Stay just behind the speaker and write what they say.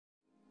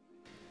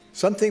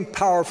Something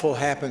powerful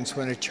happens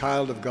when a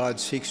child of God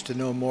seeks to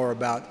know more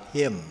about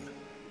Him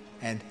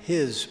and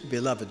His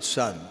beloved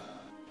Son.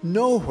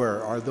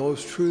 Nowhere are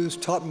those truths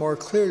taught more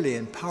clearly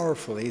and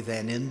powerfully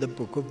than in the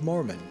Book of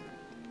Mormon.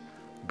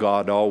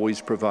 God always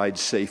provides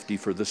safety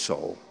for the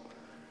soul,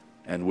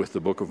 and with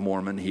the Book of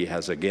Mormon, He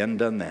has again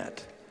done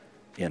that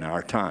in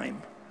our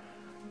time.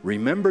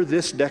 Remember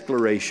this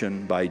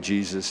declaration by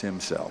Jesus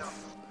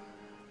Himself: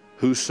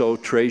 "Whoso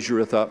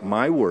treasureth up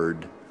my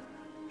word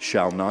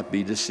shall not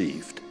be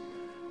deceived.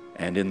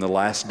 And in the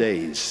last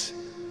days,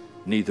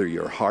 neither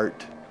your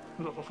heart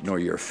nor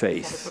your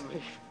faith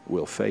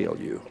will fail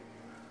you."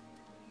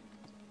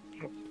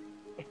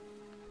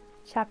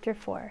 Chapter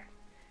 4.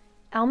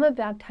 Alma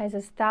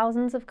baptizes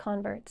thousands of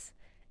converts.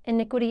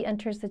 Iniquity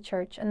enters the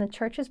church, and the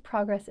church's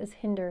progress is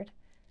hindered.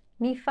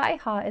 Nephi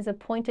is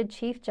appointed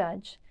chief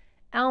judge.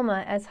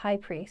 Alma, as high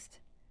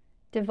priest,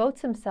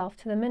 devotes himself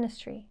to the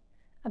ministry.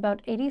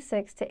 About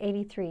 86 to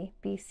 83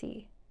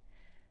 BC.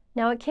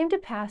 Now it came to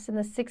pass in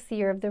the 6th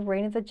year of the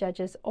reign of the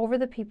judges over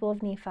the people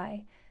of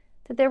Nephi,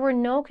 that there were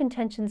no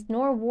contentions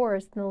nor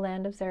wars in the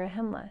land of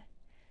Zarahemla.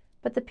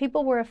 But the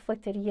people were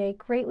afflicted, yea,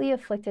 greatly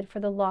afflicted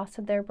for the loss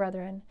of their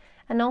brethren,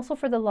 and also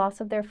for the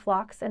loss of their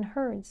flocks and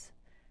herds,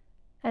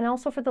 and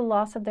also for the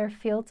loss of their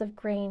fields of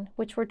grain,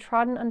 which were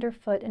trodden under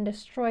foot and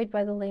destroyed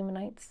by the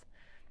Lamanites.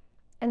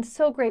 And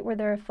so great were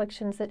their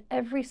afflictions that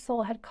every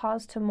soul had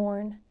cause to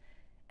mourn.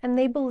 And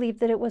they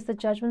believed that it was the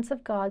judgments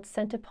of God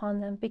sent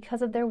upon them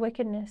because of their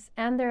wickedness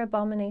and their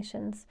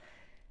abominations.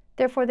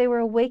 Therefore they were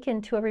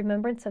awakened to a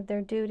remembrance of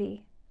their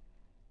duty.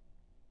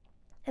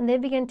 And they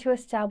began to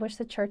establish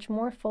the church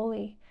more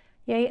fully.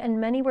 Yea, and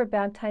many were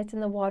baptized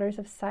in the waters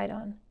of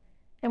Sidon,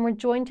 and were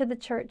joined to the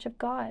church of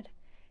God.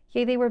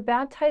 Yea, they were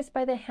baptized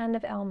by the hand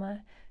of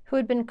Alma, who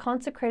had been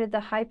consecrated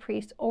the high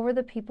priest over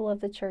the people of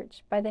the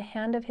church by the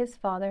hand of his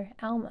father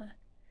Alma.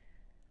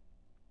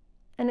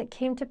 And it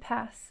came to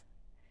pass,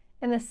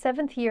 in the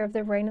 7th year of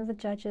the reign of the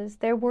judges,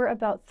 there were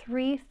about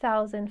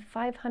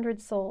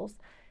 3,500 souls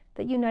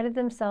that united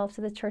themselves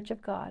to the church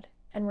of God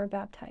and were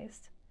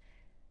baptized.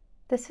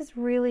 This is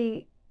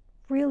really,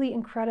 really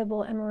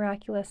incredible and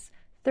miraculous.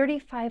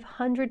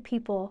 3,500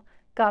 people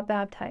got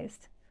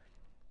baptized.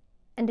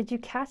 And did you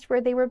catch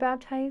where they were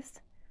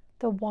baptized?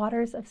 The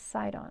waters of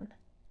Sidon.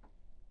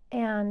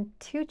 And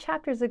 2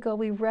 chapters ago,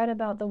 we read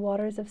about the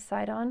waters of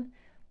Sidon.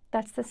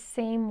 That's the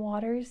same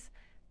waters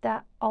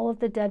that all of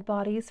the dead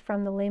bodies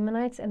from the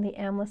Lamanites and the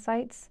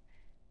Amlicites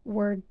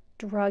were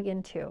drug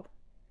into.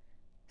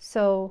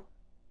 So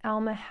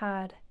Alma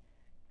had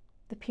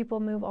the people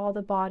move all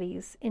the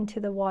bodies into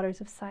the waters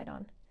of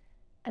Sidon.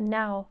 And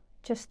now,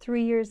 just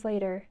 3 years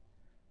later,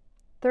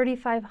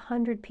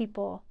 3,500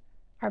 people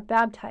are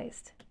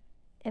baptized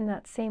in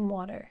that same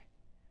water.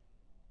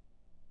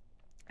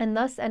 And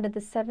thus ended the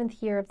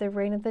 7th year of the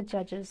reign of the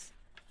judges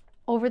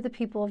over the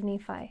people of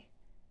Nephi.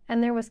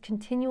 And there was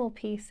continual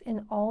peace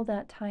in all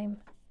that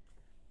time.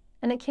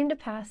 And it came to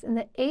pass in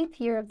the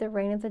 8th year of the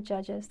reign of the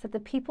judges that the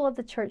people of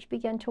the church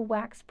began to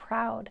wax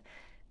proud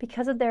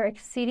because of their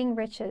exceeding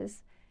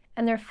riches,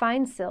 and their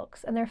fine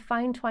silks, and their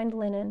fine twined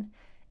linen,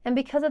 and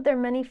because of their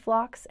many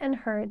flocks and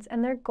herds,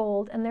 and their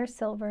gold, and their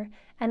silver,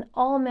 and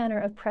all manner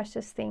of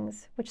precious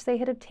things, which they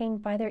had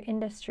obtained by their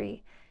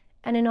industry.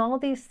 And in all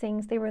these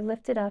things they were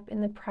lifted up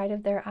in the pride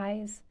of their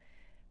eyes,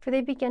 for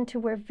they began to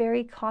wear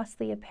very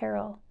costly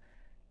apparel.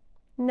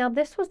 Now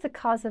this was the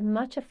cause of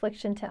much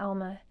affliction to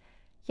Alma,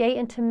 yea,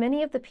 and to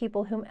many of the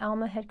people whom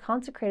Alma had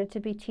consecrated to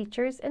be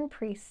teachers and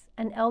priests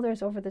and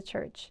elders over the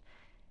church.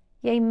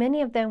 Yea,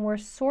 many of them were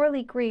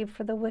sorely grieved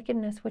for the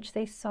wickedness which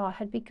they saw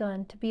had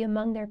begun to be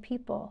among their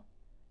people.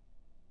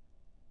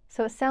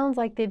 So it sounds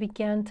like they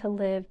began to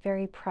live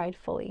very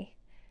pridefully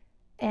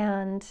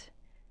and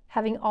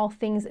having all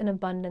things in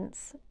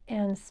abundance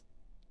and,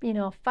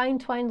 fine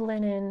twined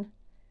linen,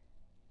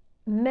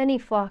 many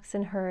flocks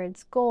and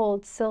herds,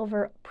 gold,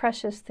 silver,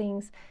 precious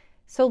things.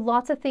 So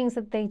lots of things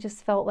that they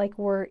just felt like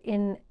were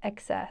in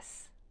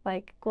excess,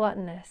 like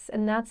gluttonous.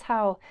 And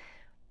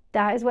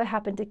that is what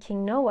happened to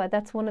King Noah.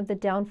 That's one of the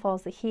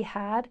downfalls that he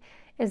had,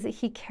 is that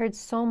he cared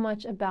so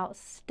much about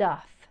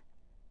stuff.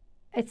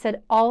 It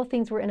said all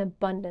things were in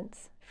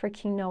abundance for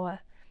King Noah.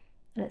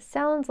 And it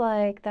sounds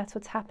like that's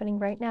what's happening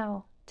right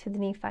now to the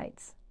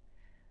Nephites.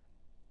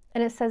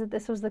 And it says that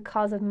this was the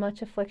cause of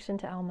much affliction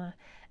to Alma.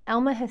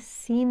 Alma has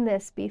seen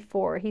this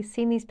before. He's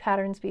seen these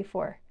patterns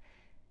before.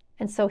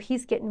 And so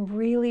he's getting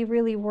really,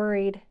 really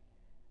worried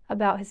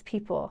about his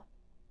people.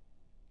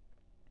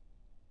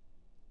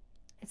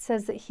 It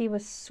says that he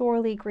was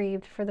sorely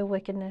grieved for the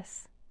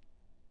wickedness.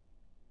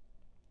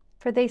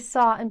 For they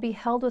saw and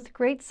beheld with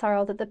great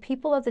sorrow that the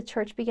people of the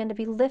church began to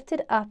be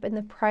lifted up in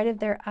the pride of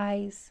their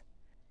eyes,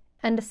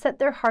 and to set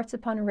their hearts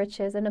upon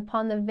riches and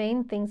upon the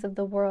vain things of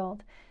the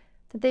world,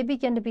 that they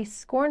began to be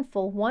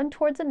scornful one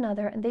towards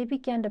another, and they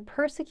began to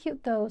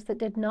persecute those that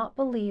did not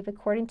believe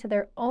according to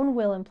their own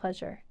will and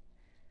pleasure.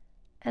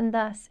 And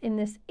thus, in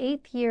this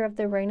 8th year of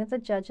the reign of the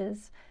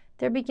judges,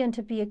 there began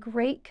to be a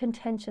great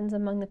contentions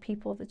among the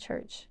people of the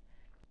church.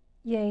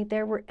 Yea,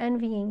 there were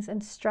envyings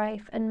and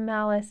strife and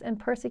malice and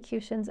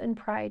persecutions and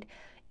pride,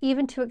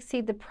 even to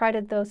exceed the pride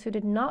of those who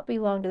did not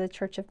belong to the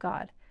church of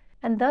God.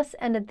 And thus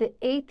ended the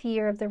 8th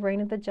year of the reign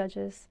of the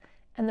judges.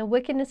 And the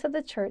wickedness of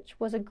the church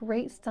was a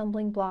great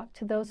stumbling block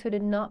to those who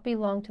did not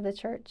belong to the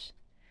church.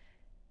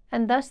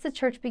 And thus the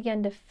church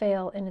began to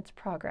fail in its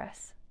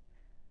progress.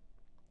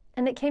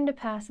 And it came to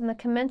pass in the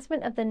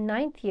commencement of the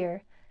 9th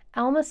year,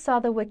 Alma saw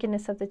the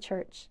wickedness of the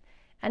church.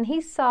 And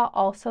he saw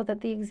also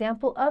that the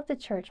example of the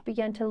church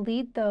began to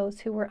lead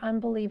those who were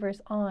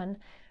unbelievers on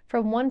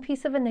from one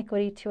piece of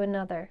iniquity to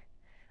another,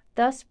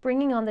 thus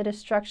bringing on the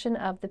destruction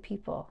of the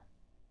people.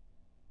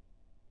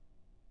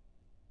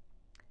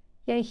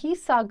 Yea, he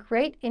saw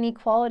great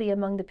inequality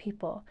among the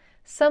people,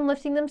 some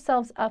lifting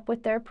themselves up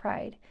with their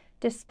pride,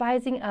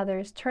 despising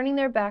others, turning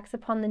their backs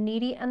upon the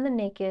needy and the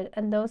naked,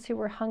 and those who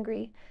were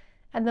hungry,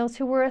 and those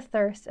who were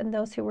athirst, and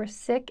those who were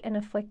sick and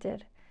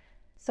afflicted.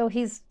 So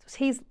he's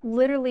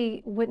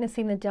literally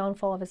witnessing the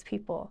downfall of his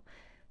people.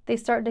 They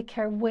started to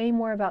care way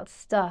more about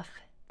stuff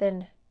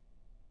than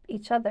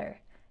each other.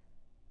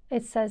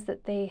 It says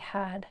that they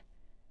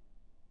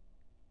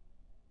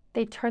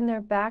turned their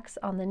backs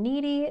on the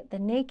needy, the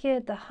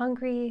naked, the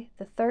hungry,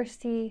 the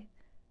thirsty,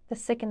 the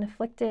sick and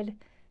afflicted.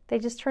 They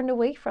just turned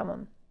away from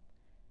them.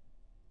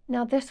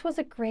 Now this was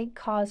a great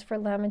cause for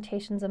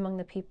lamentations among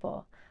the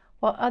people.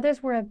 While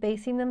others were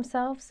abasing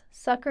themselves,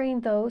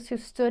 succoring those who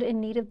stood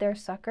in need of their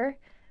succor,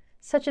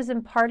 such as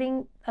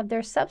imparting of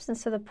their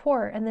substance to the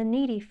poor and the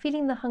needy,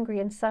 feeding the hungry,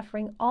 and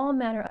suffering all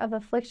manner of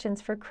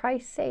afflictions for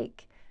Christ's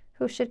sake,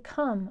 who should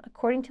come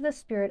according to the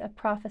spirit of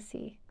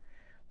prophecy,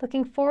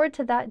 looking forward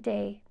to that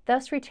day,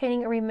 thus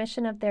retaining a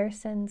remission of their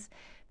sins,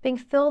 being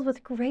filled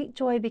with great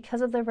joy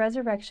because of the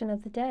resurrection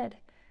of the dead,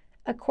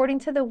 according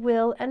to the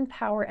will and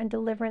power and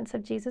deliverance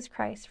of Jesus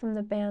Christ from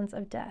the bands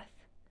of death.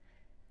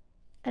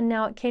 And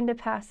now it came to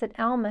pass that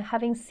Alma,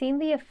 having seen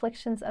the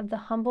afflictions of the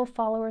humble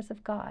followers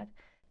of God,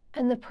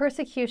 and the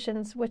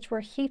persecutions which were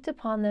heaped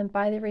upon them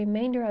by the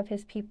remainder of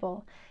his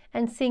people,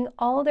 and seeing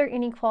all their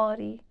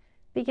inequality,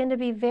 began to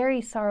be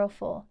very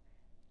sorrowful.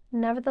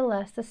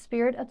 Nevertheless, the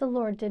Spirit of the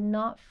Lord did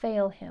not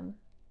fail him.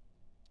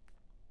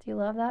 Do you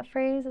love that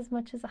phrase as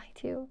much as I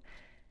do?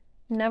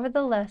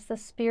 Nevertheless, the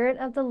Spirit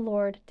of the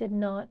Lord did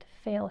not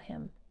fail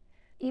him.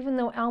 Even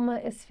though Alma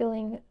is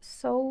feeling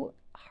so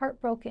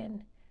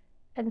heartbroken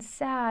and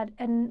sad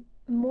and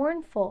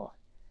mournful,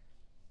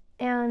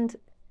 and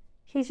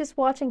he's just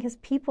watching his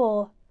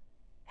people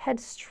head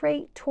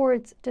straight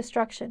towards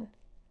destruction.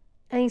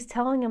 And he's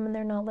telling them and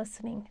they're not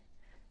listening.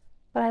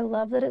 But I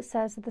love that it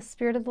says that the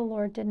Spirit of the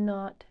Lord did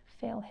not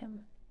fail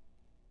him.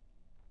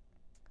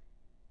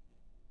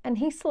 And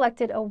he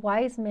selected a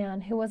wise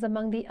man who was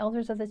among the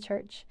elders of the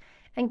church,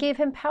 and gave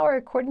him power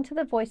according to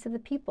the voice of the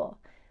people,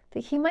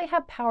 that he might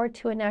have power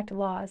to enact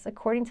laws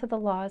according to the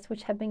laws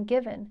which had been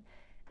given,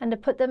 and to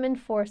put them in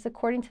force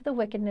according to the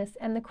wickedness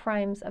and the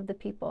crimes of the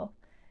people.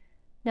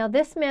 Now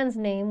this man's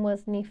name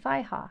was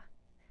Nephi,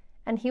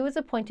 and he was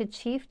appointed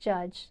chief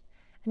judge,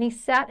 and he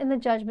sat in the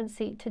judgment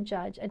seat to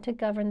judge and to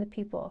govern the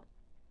people.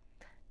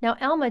 Now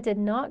Alma did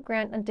not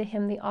grant unto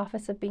him the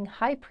office of being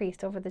high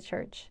priest over the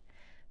church,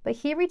 but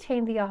he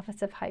retained the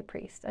office of high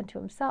priest unto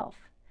himself.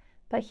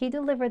 But he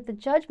delivered the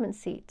judgment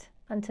seat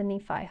unto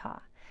Nephi.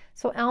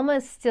 So Alma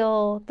is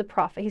still the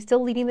prophet. He's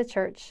still leading the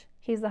church.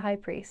 He's the high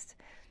priest.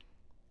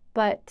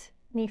 But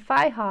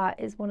Nephi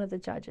is one of the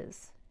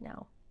judges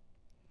now.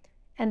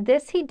 And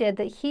this he did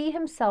that he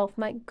himself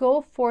might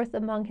go forth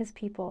among his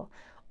people,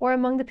 or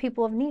among the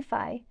people of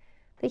Nephi,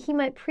 that he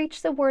might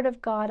preach the word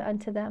of God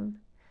unto them,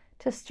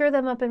 to stir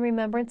them up in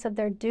remembrance of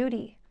their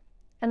duty,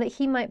 and that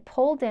he might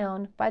pull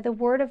down by the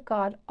word of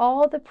God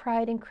all the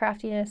pride and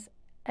craftiness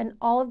and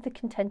all of the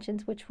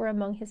contentions which were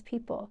among his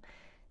people,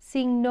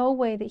 seeing no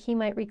way that he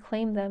might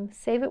reclaim them,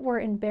 save it were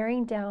in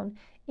bearing down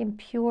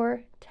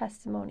impure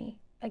testimony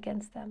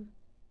against them.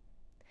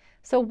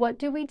 So what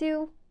do we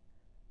do?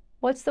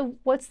 What's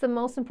the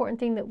most important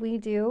thing that we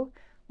do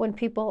when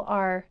people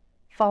are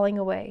falling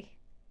away?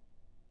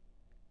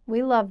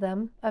 We love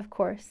them, of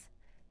course,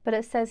 but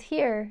it says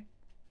here,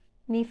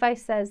 Nephi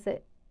says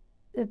that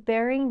the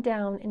bearing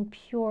down in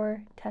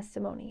pure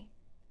testimony.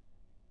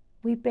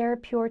 We bear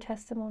pure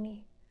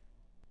testimony.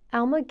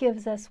 Alma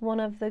gives us one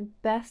of the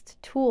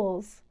best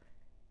tools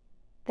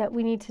that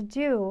we need to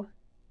do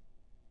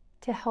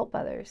to help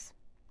others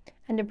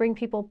and to bring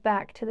people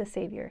back to the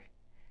Savior.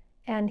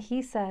 And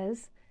he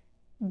says,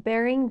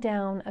 bearing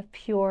down of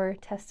pure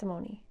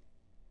testimony.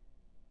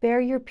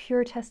 Bear your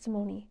pure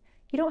testimony.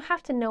 You don't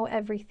have to know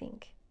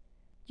everything.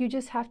 You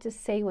just have to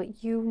say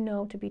what you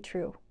know to be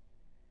true.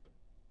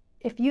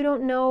 If you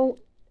don't know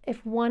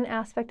if one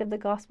aspect of the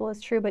gospel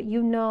is true, but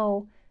you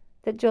know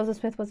that Joseph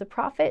Smith was a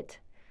prophet,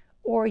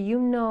 or you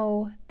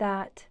know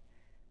that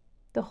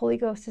the Holy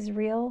Ghost is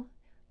real,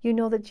 you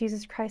know that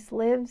Jesus Christ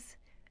lives,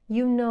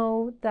 you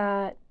know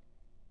that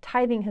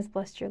tithing has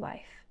blessed your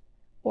life,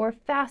 or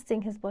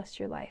fasting has blessed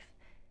your life,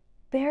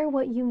 bear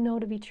what you know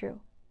to be true,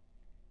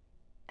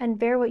 and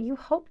bear what you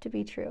hope to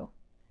be true,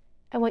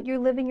 and what you're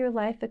living your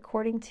life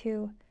according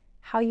to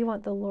how you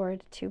want the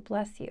Lord to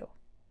bless you.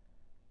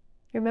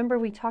 Remember,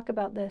 we talk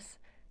about this.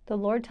 The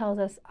Lord tells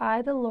us,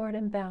 I, the Lord,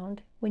 am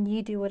bound when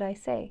ye do what I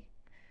say.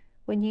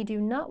 When ye do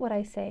not what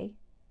I say,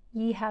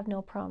 ye have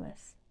no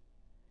promise.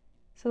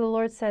 So the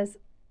Lord says,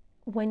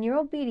 when you're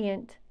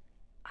obedient,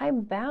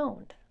 I'm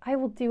bound. I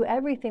will do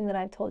everything that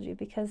I've told you,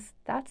 because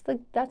that's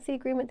the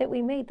agreement that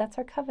we made. That's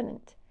our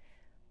covenant.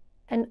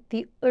 And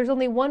there's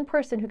only one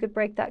person who could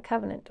break that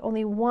covenant.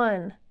 Only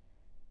one.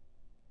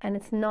 And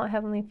it's not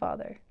Heavenly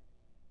Father.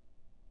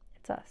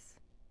 It's us.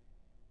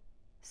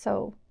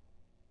 So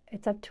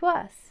it's up to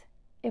us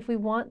if we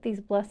want these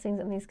blessings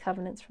and these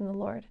covenants from the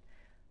Lord.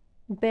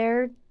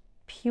 Bear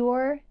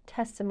pure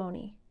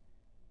testimony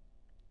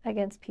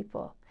against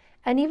people.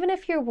 And even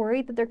if you're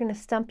worried that they're going to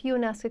stump you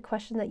and ask a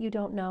question that you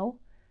don't know,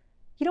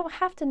 you don't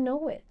have to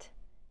know it.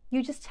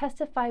 You just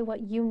testify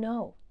what you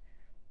know.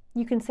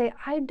 You can say,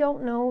 I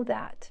don't know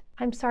that.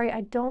 I'm sorry,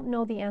 I don't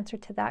know the answer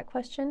to that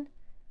question,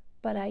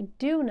 but I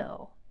do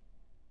know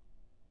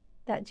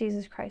that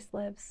Jesus Christ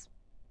lives.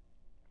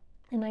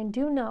 And I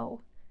do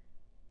know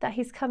that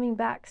he's coming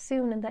back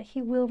soon and that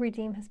he will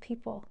redeem his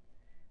people.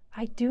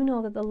 I do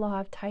know that the law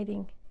of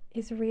tithing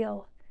is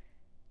real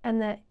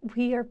and that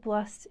we are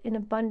blessed in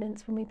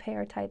abundance when we pay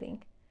our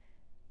tithing.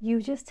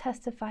 You just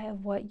testify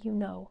of what you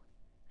know.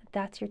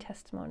 That's your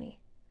testimony.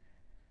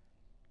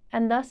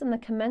 And thus, in the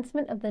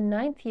commencement of the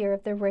 9th year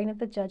of the reign of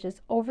the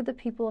judges over the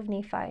people of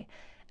Nephi,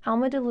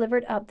 Alma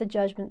delivered up the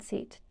judgment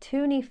seat to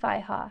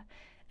Nephihah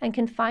and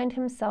confined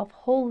himself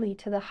wholly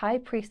to the high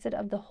priesthood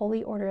of the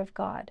holy order of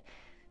God,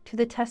 to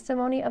the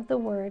testimony of the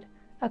word,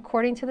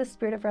 according to the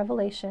spirit of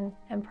revelation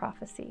and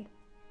prophecy.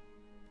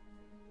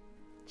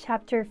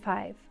 Chapter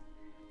 5.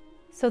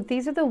 So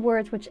these are the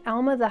words which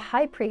Alma the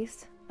high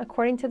priest,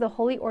 according to the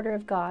holy order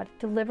of God,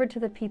 delivered to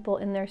the people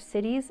in their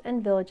cities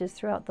and villages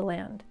throughout the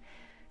land.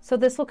 So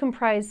this will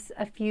comprise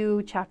a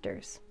few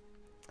chapters.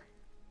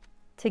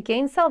 To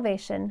gain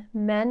salvation,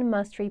 men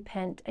must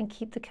repent and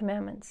keep the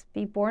commandments,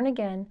 be born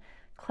again,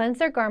 cleanse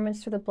their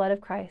garments through the blood of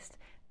Christ,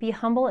 be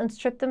humble and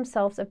strip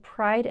themselves of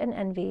pride and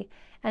envy,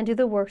 and do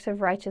the works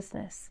of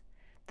righteousness.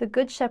 The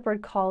good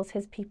shepherd calls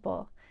his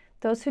people.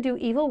 Those who do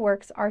evil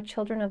works are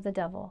children of the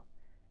devil.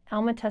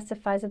 Alma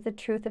testifies of the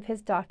truth of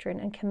his doctrine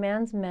and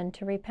commands men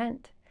to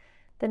repent.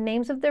 The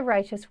names of the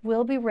righteous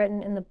will be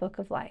written in the book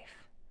of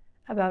life.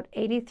 About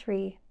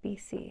 83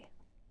 BC.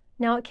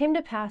 Now it came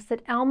to pass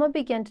that Alma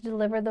began to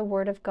deliver the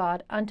word of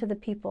God unto the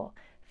people,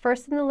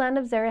 first in the land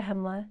of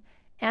Zarahemla,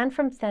 and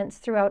from thence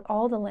throughout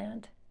all the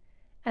land.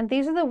 And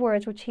these are the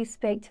words which he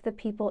spake to the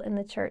people in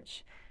the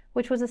church,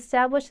 which was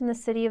established in the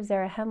city of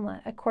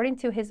Zarahemla, according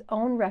to his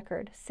own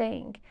record,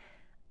 saying,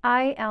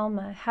 I,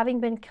 Alma, having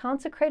been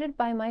consecrated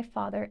by my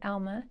father,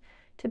 Alma,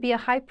 to be a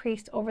high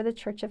priest over the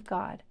church of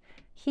God,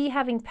 he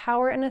having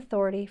power and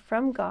authority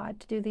from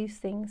God to do these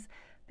things,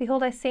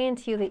 behold, I say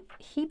unto you that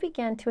he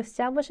began to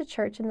establish a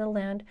church in the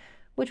land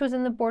which was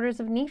in the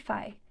borders of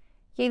Nephi,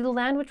 yea, the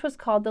land which was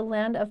called the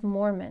land of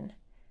Mormon.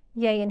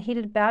 Yea, and he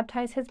did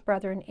baptize his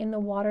brethren in the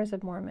waters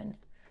of Mormon.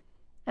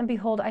 And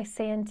behold, I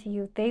say unto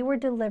you, they were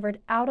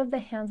delivered out of the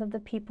hands of the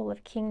people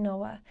of King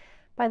Noah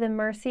by the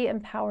mercy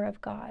and power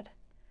of God.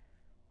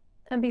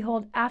 And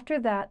behold, after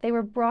that they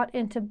were brought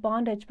into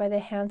bondage by the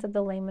hands of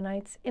the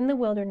Lamanites in the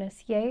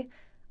wilderness. Yea,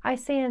 I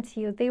say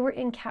unto you, they were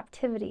in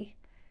captivity.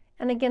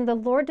 And again, the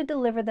Lord did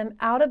deliver them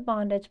out of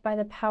bondage by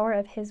the power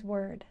of his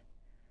word.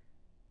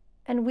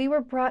 And we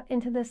were brought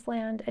into this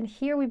land, and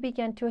here we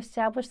began to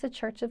establish the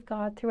church of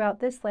God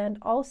throughout this land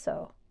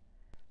also.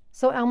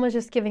 So Alma's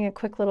just giving a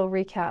quick little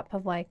recap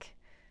of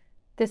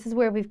this is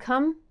where we've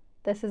come.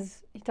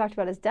 He talked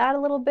about his dad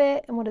a little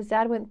bit and what his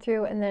dad went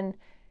through, and then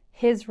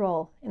his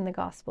role in the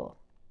gospel.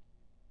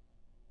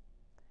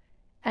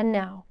 And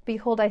now,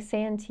 behold, I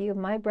say unto you,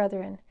 my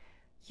brethren,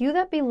 you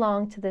that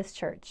belong to this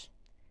church,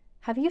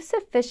 have you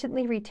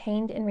sufficiently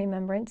retained in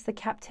remembrance the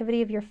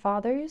captivity of your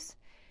fathers?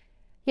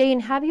 Yea,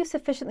 and have you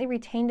sufficiently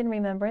retained in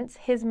remembrance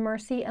his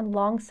mercy and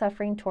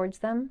long-suffering towards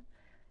them?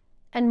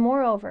 And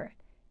moreover,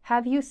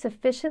 have you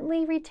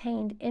sufficiently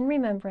retained in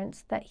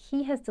remembrance that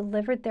he has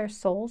delivered their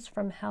souls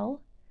from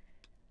hell?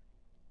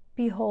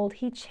 Behold,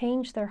 he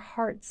changed their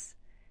hearts.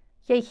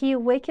 Yea, he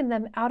awakened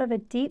them out of a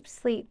deep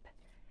sleep,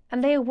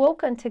 and they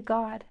awoke unto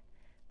God.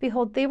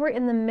 Behold, they were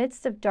in the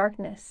midst of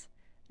darkness.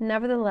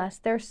 Nevertheless,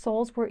 their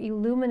souls were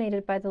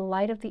illuminated by the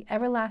light of the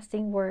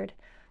everlasting word.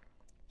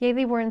 Yea,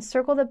 they were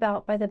encircled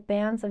about by the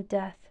bands of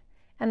death,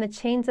 and the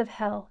chains of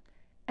hell,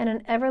 and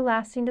an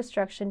everlasting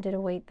destruction did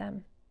await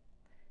them.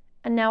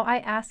 And now I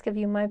ask of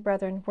you, my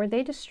brethren, were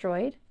they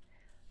destroyed?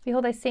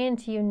 Behold, I say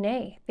unto you,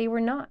 nay, they were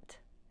not.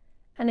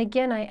 And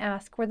again I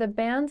ask, were the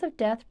bands of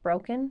death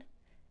broken,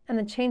 and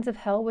the chains of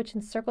hell which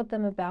encircled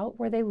them about,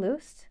 were they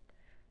loosed?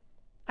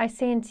 I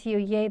say unto you,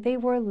 yea, they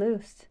were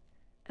loosed,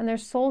 and their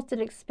souls did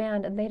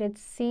expand, and they did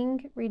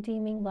sing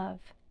redeeming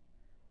love.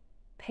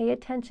 Pay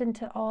attention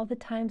to all the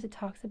times it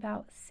talks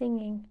about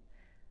singing.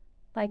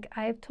 Like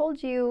I have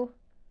told you,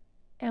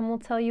 and will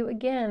tell you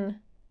again,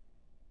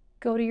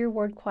 go to your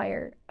word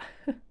choir.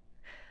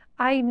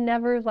 I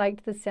never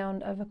liked the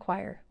sound of a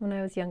choir when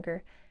I was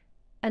younger.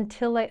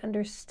 until I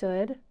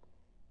understood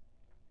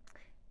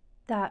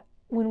that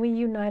when we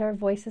unite our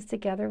voices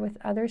together with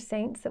other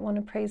saints that want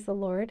to praise the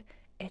Lord,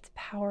 it's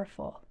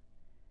powerful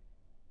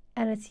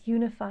and it's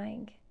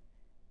unifying.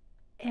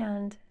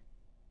 And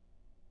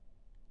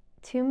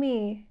to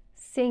me,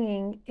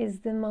 singing is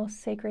the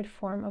most sacred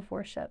form of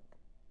worship,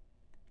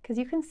 because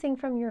you can sing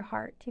from your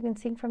heart, you can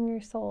sing from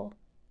your soul.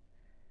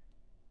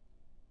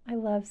 I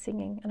love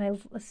singing, and I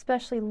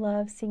especially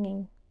love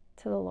singing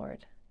to the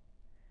Lord.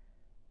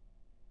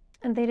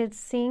 And they did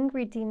sing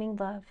redeeming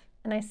love,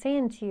 and I say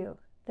unto you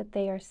that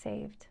they are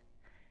saved.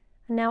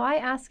 And now I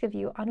ask of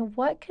you, on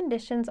what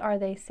conditions are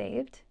they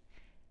saved?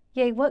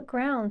 Yea, what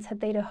grounds had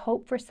they to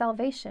hope for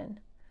salvation?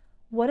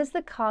 What is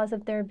the cause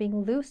of their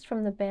being loosed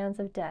from the bands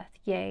of death,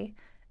 yea,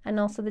 and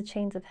also the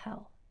chains of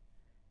hell?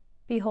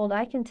 Behold,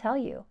 I can tell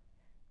you,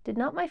 did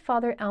not my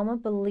father Alma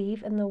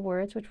believe in the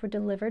words which were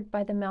delivered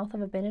by the mouth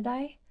of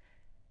Abinadi?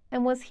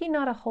 And was he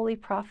not a holy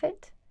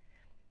prophet?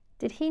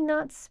 Did he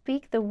not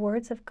speak the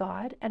words of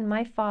God, and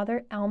my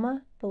father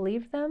Alma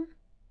believed them?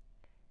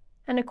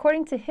 And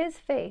according to his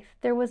faith,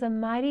 there was a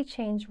mighty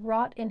change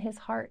wrought in his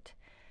heart.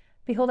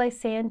 Behold, I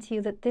say unto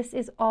you that this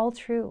is all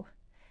true.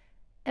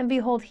 And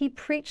behold, he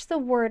preached the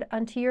word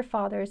unto your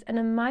fathers, and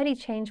a mighty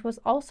change was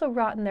also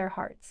wrought in their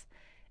hearts.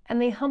 And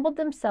they humbled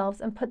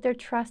themselves and put their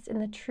trust in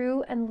the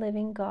true and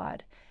living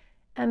God.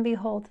 And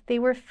behold, they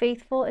were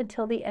faithful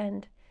until the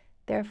end.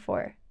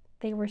 Therefore,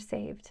 they were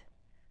saved.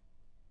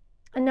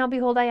 And now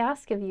behold, I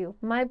ask of you,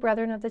 my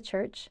brethren of the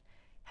church,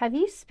 have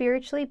ye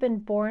spiritually been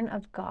born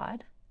of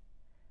God?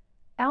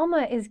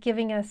 Alma is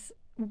giving us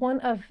one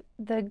of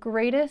the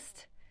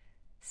greatest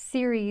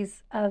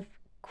series of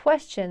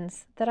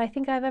questions that I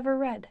think I've ever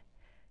read.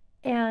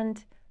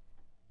 And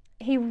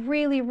he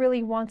really,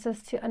 really wants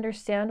us to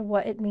understand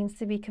what it means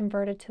to be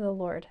converted to the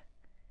Lord.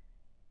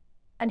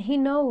 And he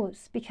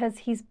knows, because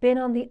he's been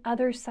on the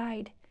other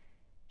side.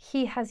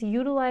 He has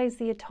utilized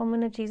the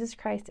atonement of Jesus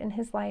Christ in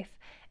his life,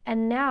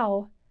 and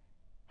now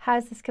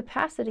has this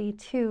capacity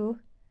to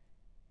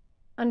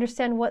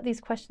understand what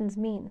these questions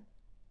mean.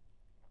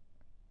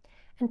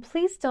 And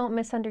please don't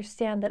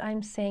misunderstand that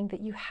I'm saying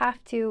that you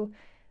have to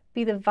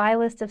be the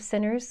vilest of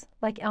sinners,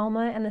 like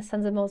Alma and the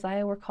sons of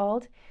Mosiah were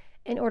called,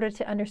 in order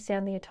to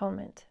understand the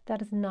atonement.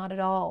 That is not at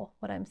all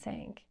what I'm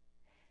saying.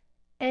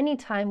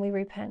 Anytime we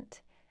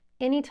repent,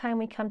 anytime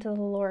we come to the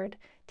Lord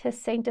to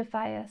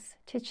sanctify us,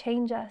 to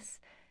change us,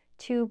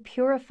 to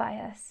purify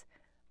us,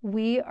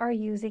 we are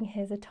using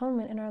his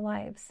atonement in our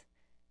lives,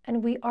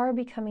 and we are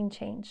becoming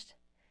changed.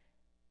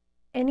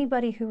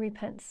 Anybody who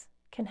repents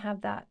can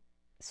have that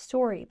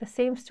story, the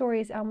same story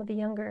as Alma the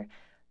Younger,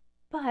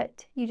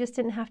 but you just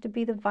didn't have to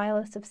be the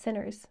vilest of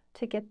sinners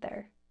to get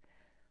there.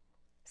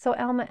 So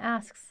Alma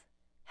asks,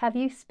 have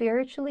you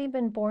spiritually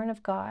been born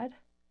of God?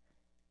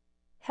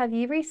 Have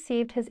ye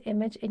received his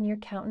image in your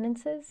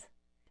countenances?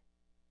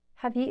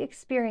 Have ye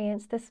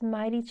experienced this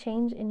mighty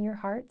change in your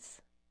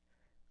hearts?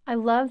 I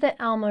love that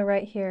Alma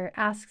right here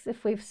asks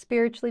if we've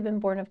spiritually been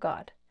born of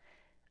God.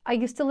 I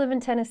used to live in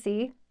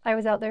Tennessee. I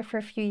was out there for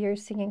a few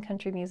years singing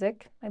country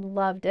music. I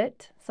loved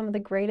it. Some of the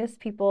greatest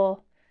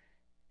people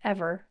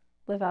ever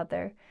live out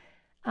there.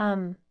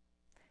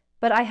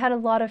 But I had a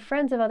lot of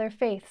friends of other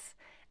faiths,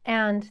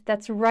 and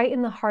that's right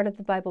in the heart of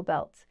the Bible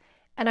Belt.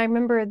 And I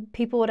remember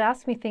people would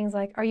ask me things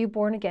like, are you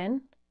born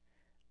again?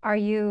 Have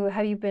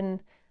you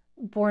been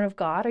born of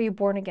God? Are you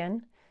born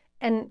again?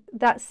 And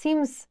that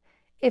seems,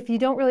 if you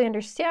don't really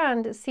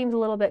understand, it seems a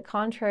little bit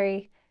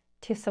contrary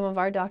to some of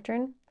our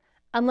doctrine,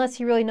 unless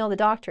you really know the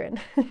doctrine.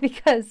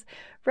 Because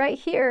right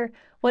here,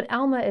 what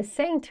Alma is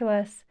saying to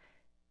us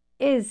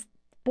is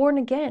born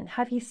again.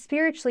 Have you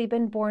spiritually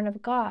been born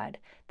of God?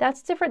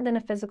 That's different than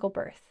a physical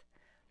birth.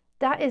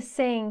 That is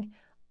saying,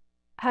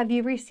 have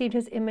you received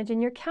his image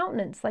in your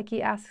countenance, like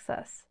he asks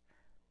us?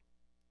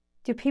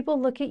 Do people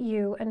look at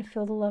you and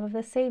feel the love of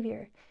the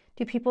Savior?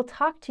 Do people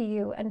talk to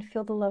you and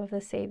feel the love of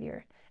the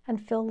Savior,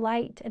 and feel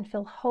light and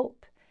feel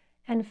hope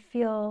and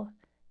feel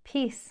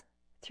peace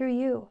through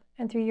you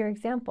and through your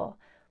example?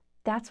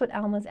 That's what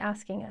Alma's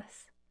asking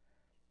us.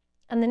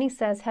 And then he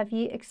says, have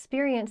ye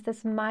experienced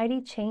this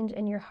mighty change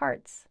in your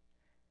hearts?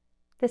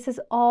 This is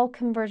all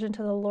conversion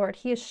to the Lord.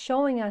 He is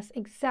showing us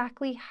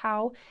exactly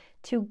how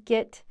to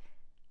get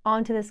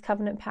onto this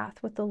covenant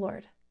path with the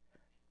Lord.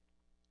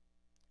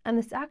 And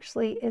this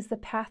actually is the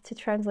path to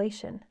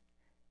translation,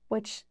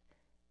 which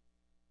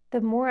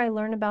the more I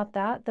learn about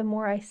that, the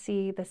more I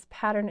see this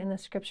pattern in the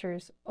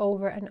scriptures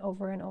over and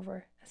over and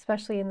over,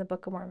 especially in the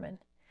Book of Mormon.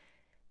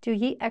 Do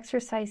ye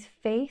exercise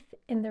faith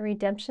in the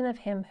redemption of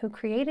him who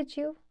created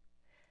you?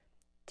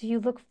 Do you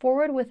look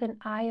forward with an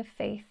eye of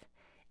faith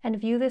and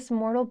view this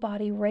mortal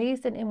body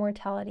raised in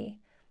immortality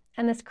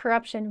and this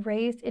corruption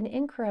raised in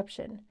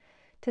incorruption,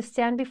 to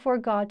stand before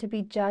God to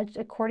be judged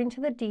according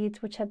to the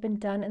deeds which have been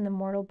done in the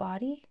mortal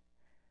body?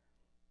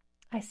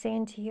 I say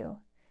unto you,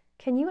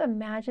 can you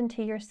imagine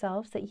to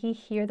yourselves that ye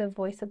hear the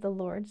voice of the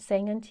Lord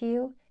saying unto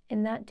you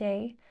in that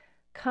day,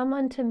 come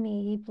unto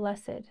me, ye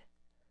blessed?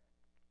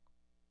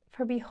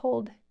 For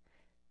behold,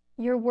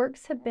 Your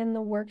works have been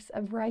the works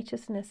of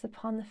righteousness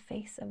upon the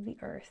face of the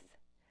earth.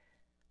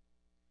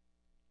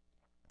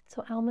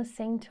 So Alma's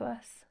saying to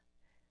us,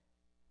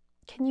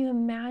 can you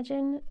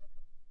imagine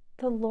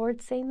the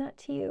Lord saying that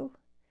to you?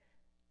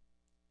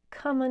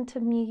 Come unto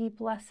me, ye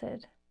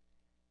blessed,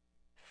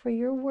 for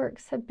your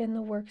works have been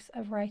the works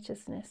of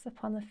righteousness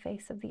upon the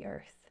face of the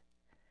earth.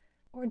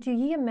 Or do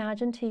ye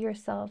imagine to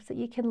yourselves that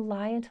ye can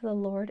lie unto the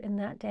Lord in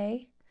that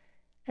day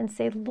and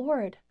say,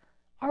 Lord,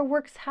 our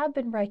works have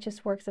been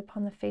righteous works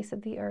upon the face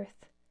of the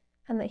earth,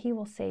 and that he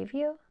will save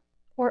you?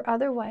 Or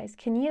otherwise,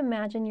 can ye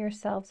imagine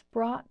yourselves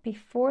brought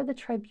before the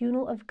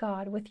tribunal of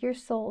God with your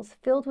souls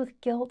filled with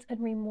guilt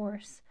and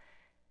remorse,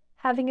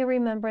 having a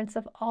remembrance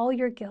of all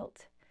your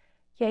guilt,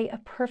 yea,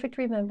 a perfect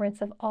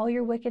remembrance of all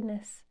your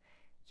wickedness,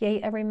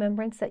 yea, a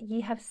remembrance that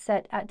ye have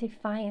set at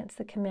defiance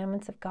the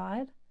commandments of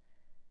God?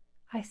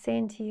 I say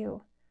unto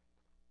you,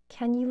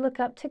 can ye look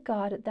up to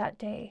God at that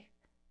day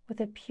with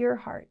a pure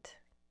heart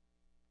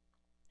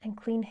and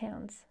clean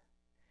hands?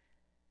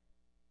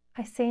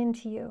 I say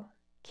unto you,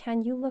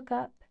 can you look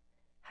up,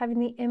 having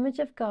the image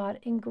of God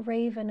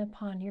engraven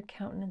upon your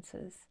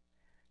countenances?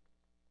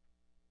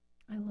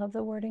 I love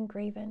the word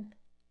engraven.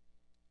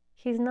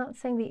 He's not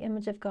saying the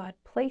image of God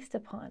placed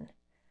upon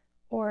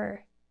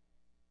or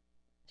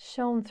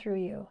shown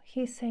through you.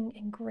 He's saying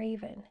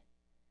engraven.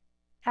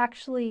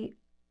 Actually,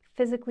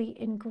 physically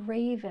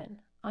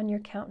engraven on your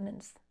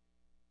countenance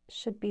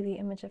should be the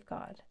image of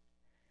God.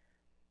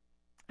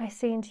 I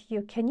say unto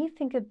you, can you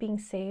think of being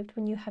saved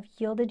when you have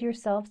yielded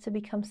yourselves to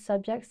become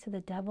subjects to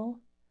the devil?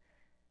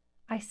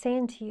 I say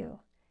unto you,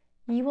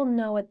 ye will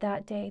know at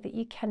that day that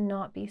ye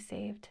cannot be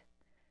saved.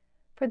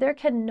 For there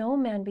can no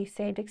man be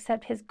saved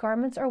except his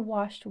garments are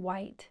washed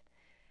white.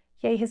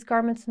 Yea, his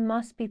garments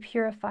must be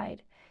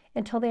purified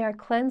until they are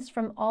cleansed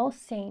from all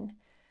stain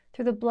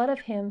through the blood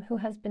of him who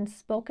has been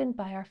spoken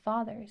by our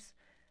fathers,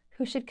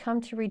 who should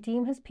come to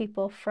redeem his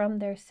people from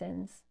their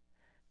sins.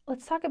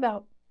 Let's talk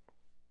about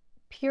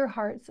pure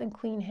hearts and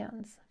clean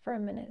hands for a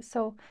minute.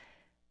 So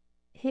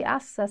he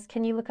asks us,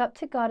 can you look up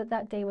to God at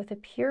that day with a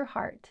pure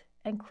heart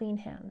and clean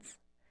hands?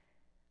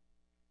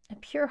 A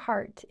pure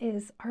heart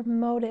is our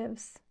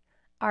motives,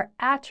 our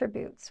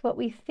attributes, what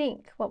we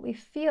think, what we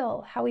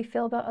feel, how we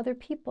feel about other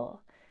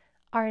people,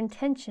 our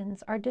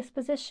intentions, our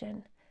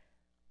disposition,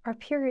 our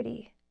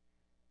purity.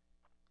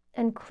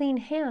 And clean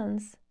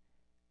hands,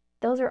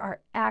 those are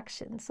our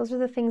actions. Those are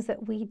the things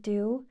that we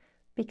do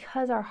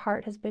because our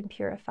heart has been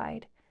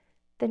purified.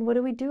 Then what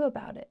do we do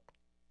about it?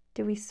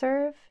 Do we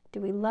serve?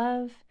 Do we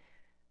love?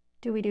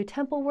 Do we do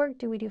temple work?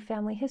 Do we do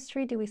family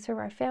history? Do we serve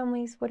our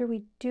families? What are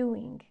we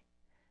doing?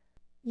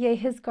 Yea,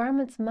 his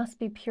garments must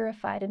be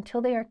purified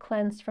until they are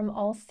cleansed from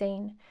all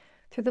stain,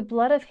 through the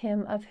blood of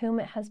him of whom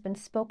it has been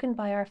spoken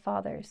by our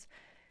fathers,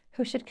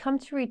 who should come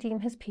to redeem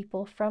his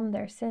people from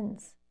their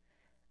sins.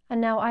 And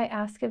now I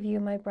ask of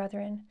you, my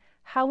brethren,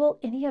 how will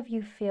any of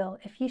you feel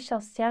if ye shall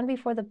stand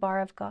before the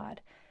bar of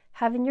God,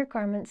 having your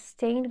garments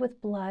stained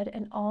with blood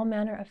and all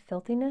manner of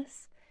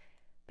filthiness?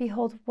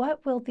 Behold,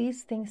 what will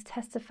these things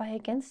testify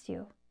against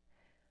you?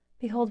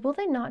 Behold, will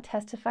they not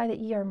testify that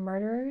ye are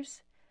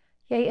murderers?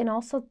 Yea, and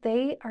also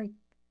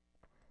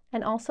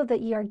that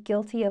ye are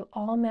guilty of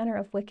all manner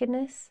of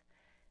wickedness?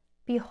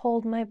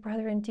 Behold, my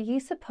brethren, do ye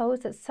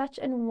suppose that such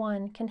an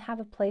one can have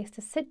a place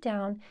to sit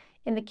down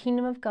in the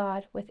kingdom of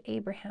God with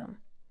Abraham,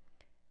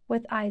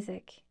 with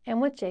Isaac, and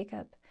with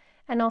Jacob,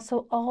 and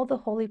also all the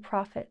holy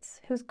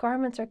prophets, whose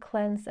garments are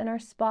cleansed and are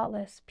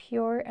spotless,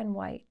 pure and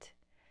white?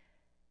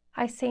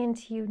 I say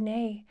unto you,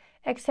 nay,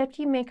 except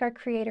ye make our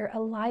Creator a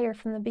liar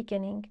from the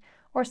beginning,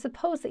 or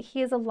suppose that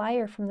he is a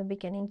liar from the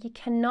beginning, ye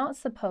cannot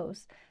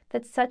suppose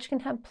that such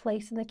can have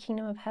place in the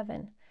kingdom of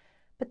heaven.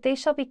 But they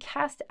shall be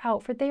cast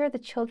out, for they are the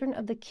children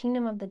of the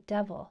kingdom of the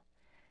devil.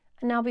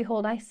 And now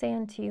behold, I say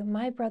unto you,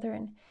 my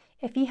brethren,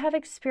 if ye have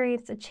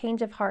experienced a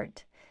change of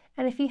heart,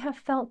 and if ye have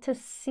felt to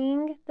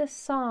sing the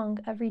song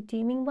of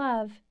redeeming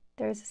love,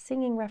 there's a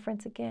singing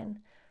reference again,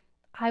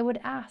 I would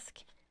ask,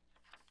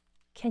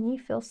 can ye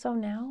feel so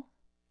now?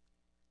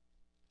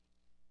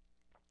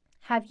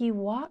 Have ye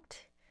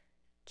walked,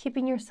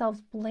 keeping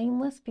yourselves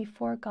blameless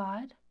before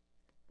God?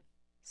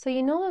 So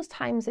you know those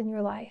times in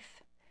your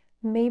life,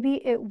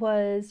 maybe it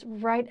was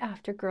right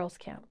after girls'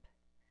 camp,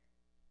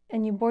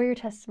 and you bore your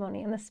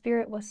testimony and the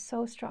Spirit was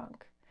so strong,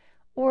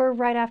 or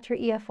right after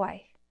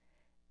EFY,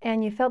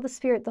 and you felt the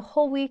Spirit the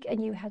whole week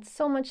and you had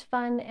so much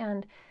fun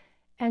and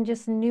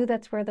just knew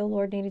that's where the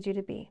Lord needed you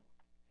to be.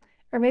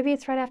 Or maybe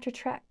it's right after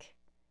Trek.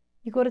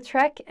 You go to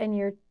Trek and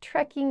you're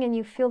trekking and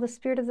you feel the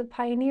Spirit of the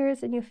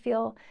pioneers and you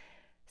feel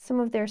some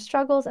of their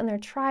struggles and their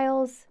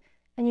trials,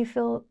 and you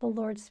feel the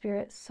Lord's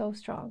Spirit so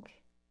strong.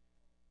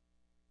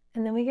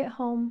 And then we get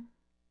home,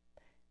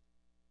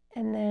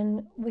 and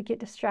then we get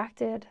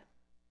distracted,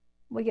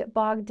 we get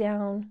bogged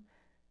down,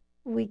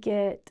 we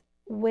get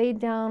weighed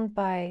down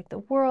by the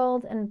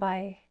world and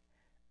by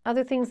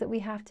other things that we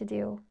have to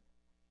do.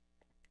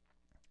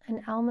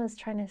 And Alma is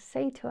trying to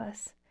say to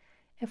us,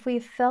 if we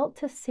felt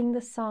to sing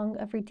the song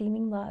of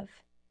redeeming love,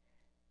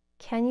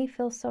 can ye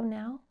feel so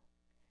now?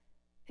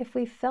 if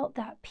we felt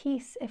that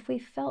peace, if we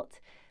felt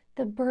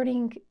the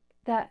burning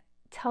that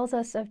tells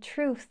us of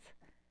truth,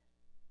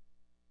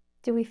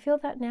 do we feel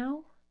that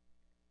now?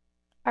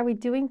 Are we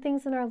doing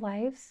things in our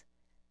lives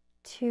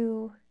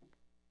to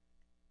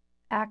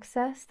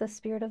access the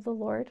Spirit of the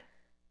Lord?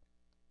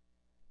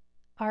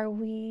 Are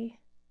we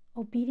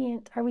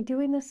obedient? Are we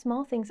doing the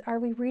small things? Are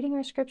we reading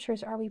our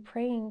scriptures? Are we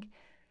praying?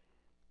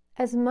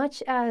 As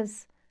much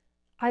as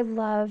I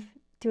love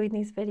doing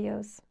these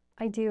videos,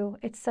 I do.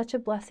 It's such a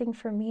blessing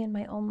for me in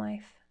my own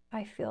life.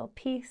 I feel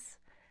peace.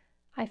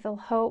 I feel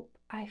hope.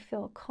 I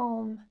feel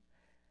calm.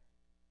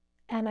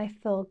 And I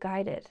feel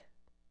guided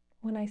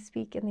when I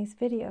speak in these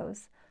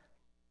videos.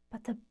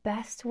 But the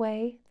best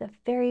way, the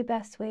very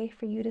best way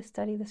for you to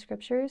study the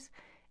scriptures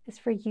is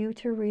for you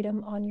to read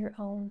them on your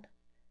own,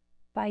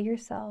 by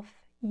yourself,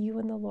 you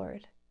and the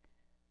Lord.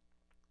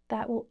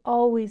 That will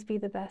always be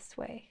the best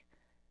way.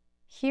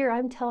 Here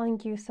I'm telling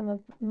you some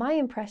of my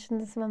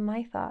impressions and some of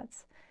my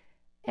thoughts,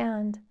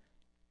 and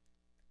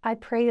I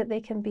pray that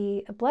they can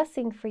be a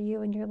blessing for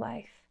you in your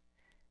life.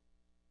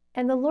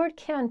 And the Lord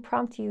can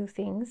prompt you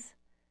things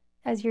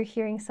as you're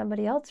hearing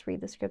somebody else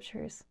read the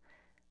scriptures.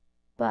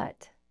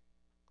 But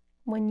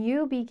when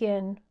you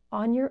begin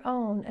on your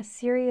own a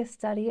serious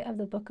study of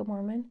the Book of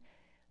Mormon,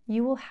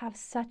 you will have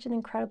such an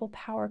incredible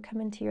power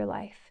come into your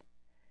life.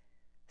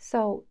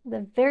 So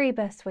the very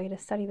best way to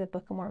study the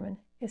Book of Mormon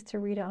is to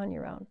read it on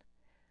your own.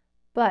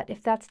 But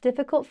if that's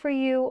difficult for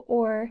you,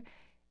 or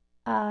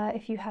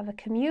if you have a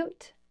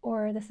commute,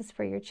 or this is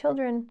for your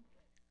children,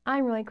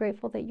 I'm really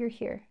grateful that you're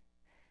here,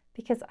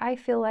 because I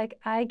feel like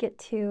I get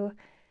to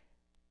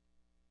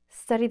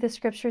study the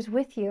scriptures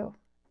with you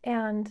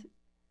and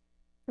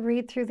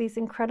read through these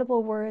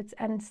incredible words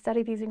and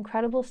study these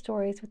incredible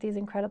stories with these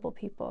incredible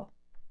people.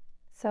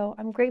 So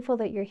I'm grateful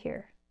that you're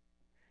here.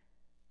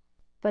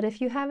 But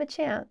if you have a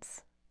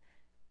chance,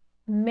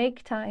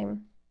 make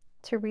time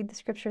to read the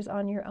scriptures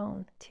on your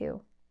own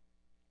too.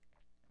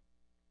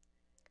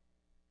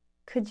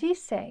 Could ye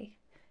say,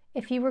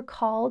 if ye were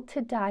called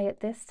to die at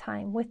this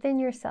time within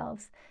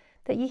yourselves,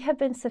 that ye have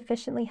been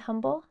sufficiently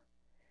humble,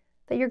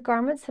 that your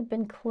garments have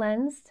been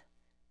cleansed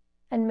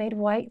and made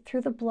white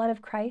through the blood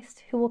of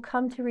Christ, who will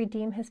come to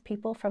redeem his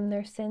people from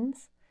their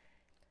sins?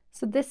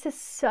 So this is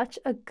such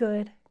a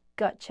good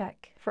gut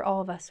check for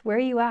all of us. Where are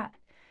you at?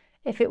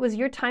 If it was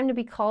your time to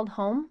be called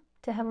home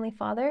to Heavenly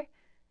Father,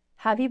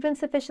 have you been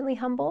sufficiently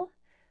humble?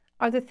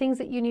 Are there things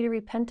that you need to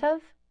repent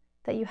of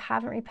that you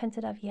haven't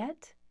repented of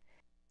yet?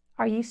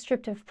 Are you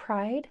stripped of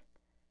pride?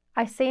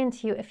 I say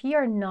unto you, if ye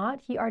are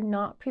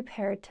not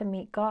prepared to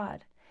meet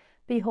God.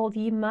 Behold,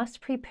 ye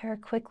must prepare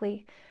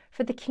quickly,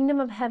 for the kingdom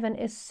of heaven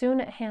is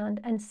soon at hand,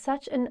 and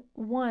such an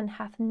one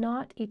hath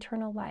not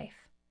eternal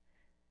life.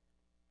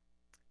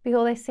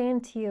 Behold, I say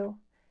unto you,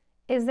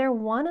 is there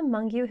one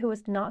among you who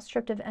is not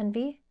stripped of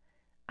envy?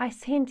 I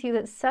say unto you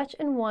that such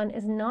an one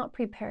is not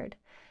prepared,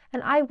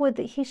 and I would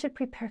that he should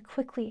prepare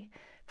quickly,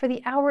 for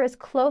the hour is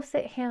close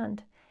at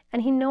hand,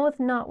 and he knoweth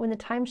not when the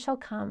time shall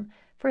come,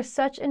 for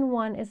such an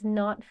one is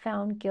not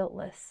found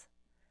guiltless.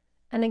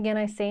 And again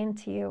I say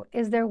unto you,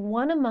 is there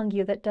one among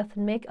you that doth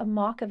make a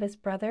mock of his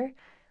brother,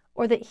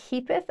 or that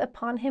heapeth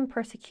upon him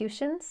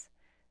persecutions?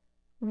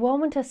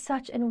 Woe unto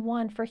such an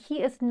one, for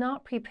he is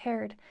not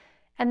prepared,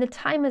 and the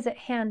time is at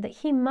hand that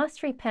he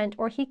must repent,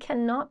 or he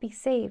cannot be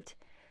saved.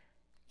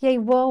 Yea,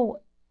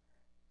 woe,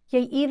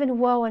 yea, even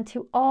woe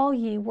unto all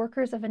ye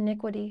workers of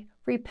iniquity.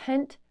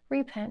 Repent,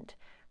 repent,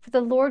 for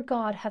the Lord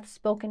God hath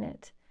spoken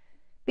it.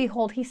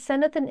 Behold, he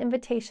sendeth an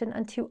invitation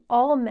unto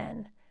all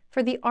men,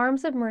 for the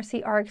arms of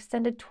mercy are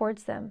extended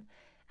towards them.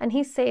 And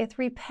he saith,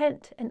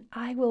 repent, and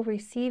I will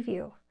receive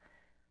you.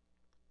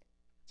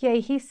 Yea,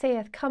 he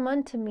saith, come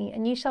unto me,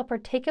 and ye shall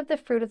partake of the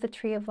fruit of the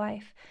tree of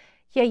life.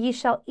 Yea, ye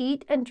shall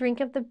eat and drink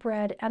of the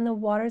bread and the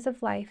waters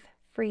of life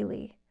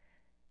freely.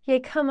 Yea,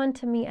 come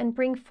unto me, and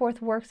bring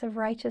forth works of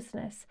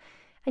righteousness,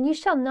 and ye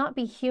shall not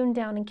be hewn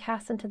down and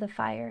cast into the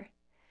fire.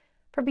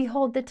 For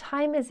behold, the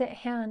time is at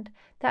hand,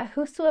 that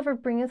whosoever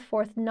bringeth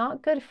forth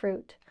not good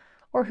fruit,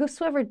 or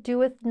whosoever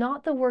doeth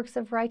not the works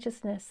of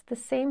righteousness, the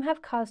same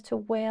have cause to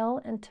wail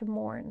and to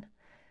mourn.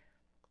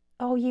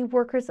 O ye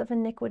workers of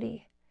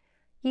iniquity,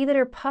 ye that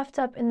are puffed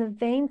up in the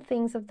vain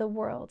things of the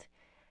world,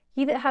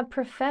 ye that have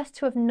professed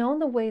to have known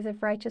the ways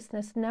of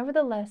righteousness,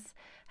 nevertheless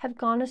have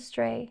gone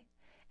astray,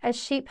 as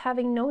sheep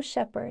having no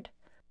shepherd.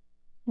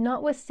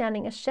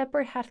 Notwithstanding, a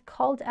shepherd hath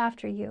called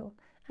after you,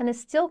 and is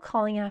still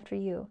calling after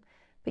you,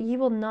 but ye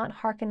will not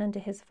hearken unto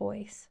his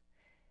voice.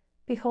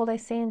 Behold, I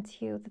say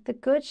unto you, that the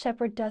good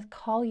shepherd doth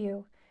call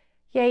you,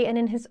 yea, and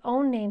in his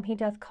own name he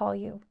doth call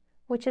you,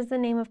 which is the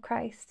name of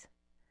Christ.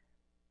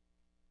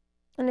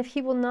 And if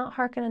he will not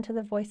hearken unto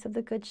the voice of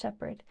the good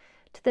shepherd,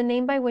 to the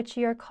name by which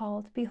ye are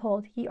called,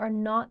 behold, ye are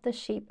not the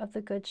sheep of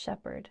the good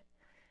shepherd.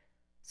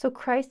 So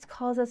Christ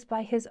calls us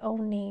by his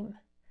own name.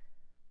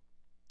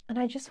 And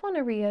I just want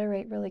to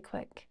reiterate really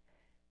quick.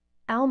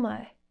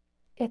 Alma,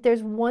 if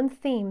there's one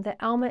theme that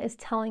Alma is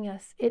telling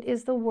us, it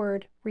is the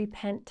word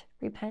repent,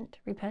 repent,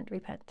 repent,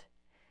 repent.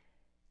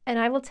 And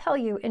I will tell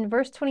you, in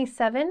verse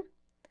 27,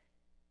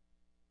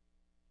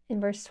 In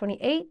verse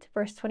 28,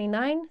 verse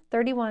 29,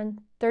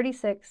 31,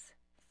 36,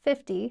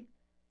 50,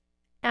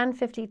 and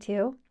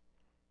 52,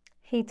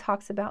 he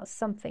talks about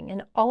something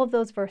in all of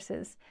those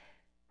verses.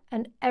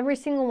 And every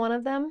single one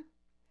of them,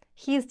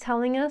 he's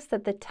telling us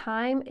that the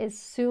time is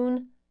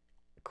soon,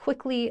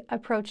 quickly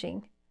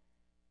approaching,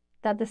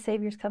 that the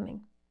Savior's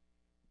coming,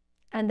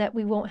 and that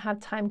we won't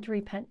have time to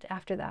repent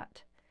after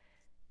that.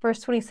 Verse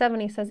 27,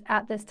 he says,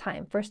 at this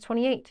time. Verse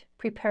 28,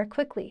 prepare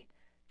quickly.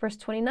 Verse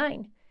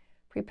 29,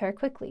 prepare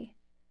quickly.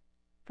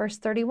 Verse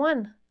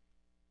 31,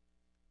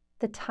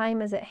 the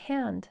time is at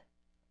hand.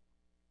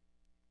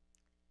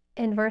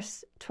 In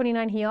verse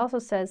 29, he also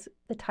says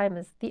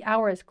the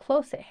hour is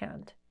close at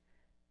hand.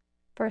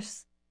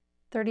 Verse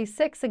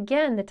 36,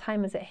 again, the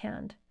time is at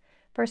hand.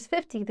 Verse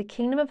 50, the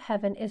kingdom of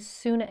heaven is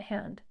soon at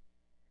hand.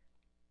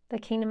 The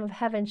kingdom of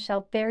heaven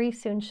shall very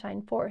soon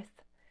shine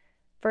forth.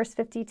 Verse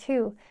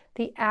 52,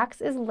 the axe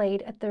is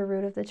laid at the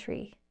root of the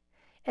tree.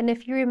 And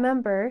if you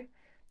remember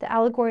the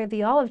allegory of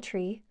the olive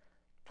tree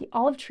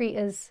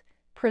is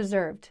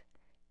preserved.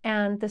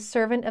 And the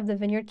servant of the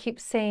vineyard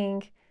keeps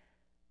saying,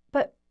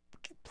 but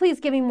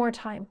please give me more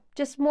time,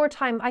 just more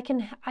time. I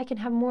can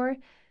have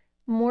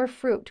more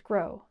fruit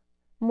grow,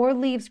 more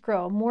leaves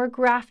grow, more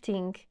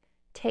grafting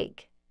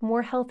take,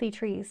 more healthy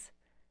trees,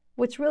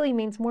 which really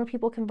means more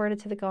people converted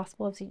to the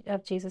gospel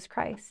of Jesus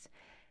Christ.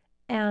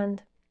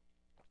 And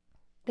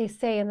they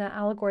say in that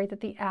allegory that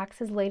the axe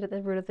is laid at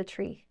the root of the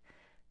tree,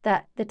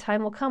 that the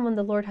time will come when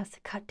the Lord has to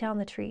cut down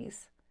the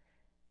trees.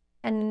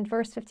 And in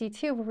verse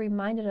 52, we're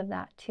reminded of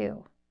that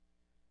too.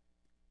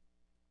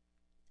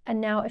 And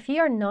now, if ye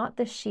are not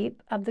the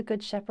sheep of the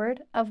good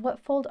shepherd, of what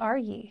fold are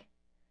ye?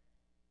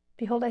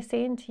 Behold, I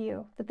say unto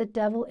you that the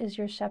devil is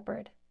your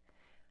shepherd,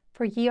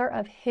 for ye are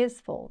of his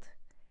fold.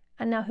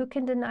 And now who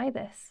can deny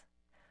this?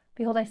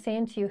 Behold, I say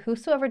unto you,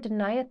 whosoever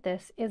denieth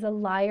this is a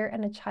liar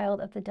and a child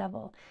of the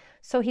devil.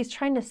 So he's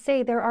trying to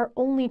say there are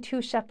only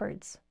two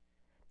shepherds.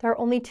 There are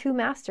only two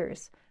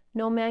masters.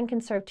 No man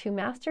can serve two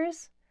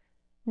masters.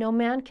 No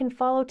man can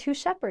follow two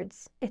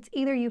shepherds. It's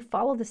either you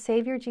follow the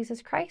Savior,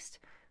 Jesus Christ,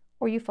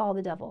 or you follow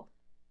the devil.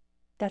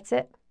 That's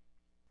it.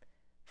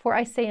 For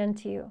I say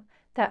unto you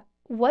that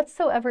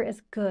whatsoever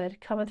is good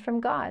cometh from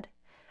God,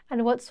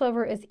 and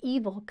whatsoever is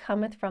evil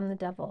cometh from the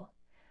devil.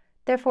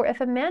 Therefore,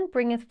 if a man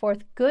bringeth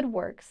forth good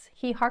works,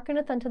 he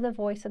hearkeneth unto the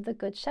voice of the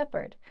good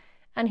shepherd,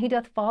 and he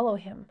doth follow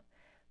him.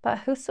 But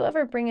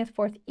whosoever bringeth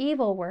forth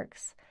evil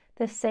works,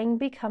 the same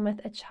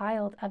becometh a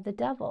child of the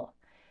devil,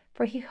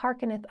 for he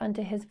hearkeneth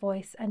unto his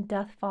voice, and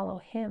doth follow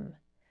him.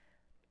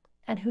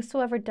 And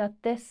whosoever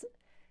doeth this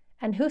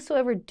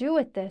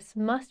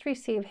must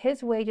receive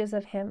his wages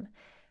of him.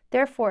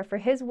 Therefore, for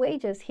his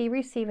wages he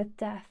receiveth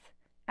death,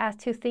 as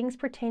to things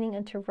pertaining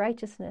unto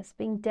righteousness,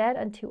 being dead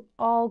unto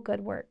all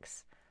good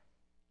works.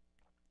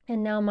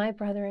 And now, my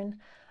brethren,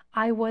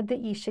 I would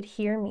that ye should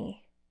hear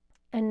me.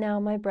 And now,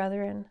 my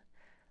brethren,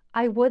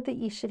 I would that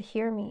ye should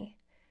hear me,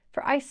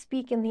 for I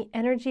speak in the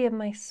energy of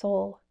my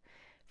soul.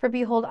 For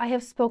behold, I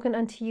have spoken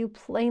unto you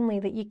plainly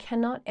that ye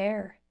cannot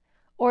err,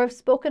 or have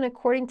spoken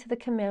according to the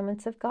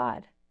commandments of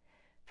God.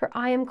 For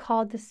I am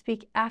called to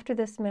speak after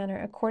this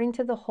manner, according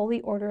to the holy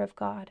order of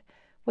God,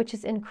 which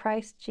is in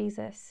Christ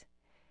Jesus.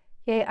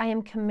 Yea, I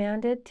am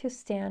commanded to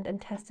stand and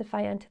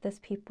testify unto this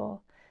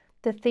people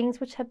the things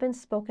which have been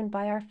spoken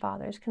by our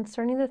fathers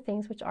concerning the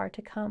things which are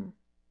to come.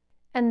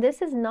 And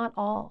this is not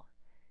all.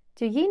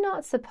 Do ye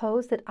not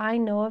suppose that I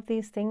know of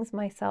these things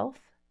myself?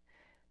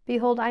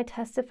 Behold, I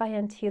testify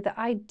unto you that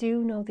I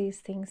do know these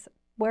things,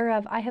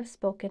 whereof I have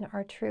spoken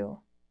are true.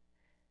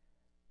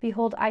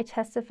 Behold, I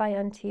testify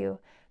unto you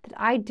that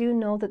I do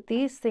know that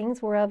these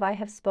things whereof I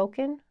have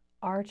spoken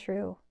are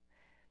true.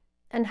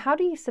 And how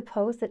do ye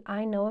suppose that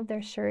I know of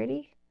their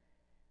surety?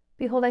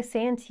 Behold, I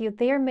say unto you,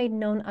 they are made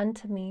known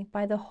unto me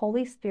by the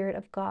Holy Spirit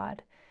of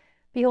God.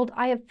 Behold,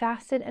 I have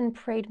fasted and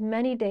prayed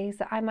many days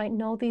that I might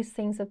know these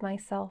things of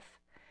myself.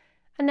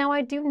 And now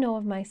I do know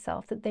of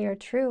myself that they are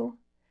true.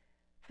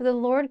 For the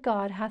Lord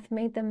God hath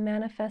made them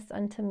manifest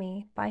unto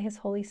me by his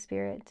Holy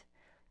Spirit.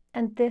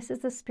 And this is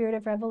the spirit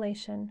of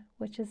revelation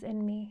which is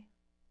in me.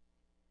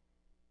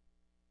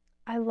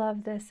 I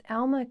love this.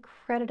 Alma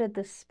credited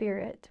the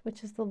Spirit,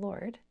 which is the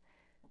Lord,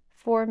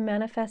 for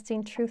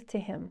manifesting truth to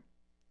him,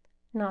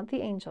 not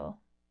the angel.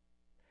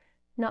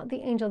 Not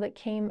the angel that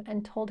came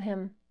and told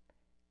him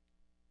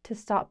to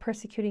stop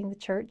persecuting the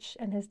church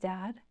and his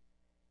dad.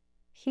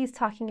 He's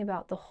talking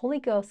about the Holy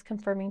Ghost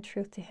confirming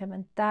truth to him,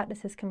 and that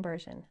is his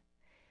conversion.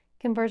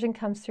 Conversion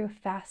comes through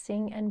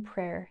fasting and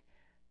prayer,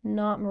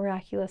 not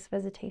miraculous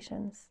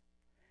visitations.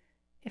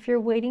 If you're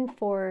waiting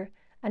for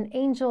an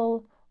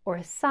angel or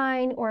a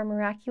sign or a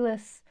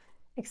miraculous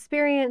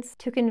experience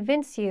to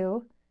convince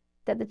you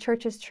that the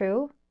church is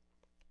true,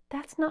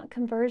 that's not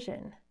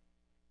conversion.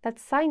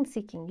 That's sign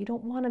seeking. You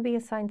don't want to be a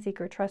sign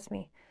seeker, trust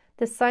me.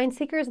 The sign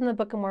seekers in the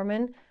Book of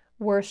Mormon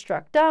were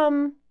struck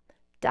dumb,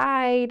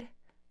 died,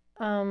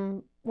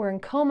 were in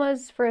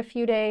comas for a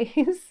few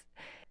days.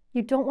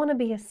 You don't want to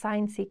be a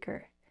sign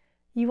seeker.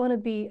 You want to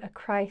be a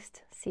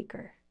Christ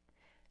seeker.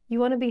 You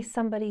want to be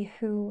somebody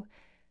who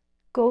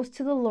goes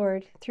to the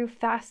Lord through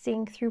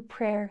fasting, through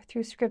prayer,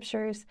 through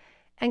scriptures,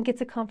 and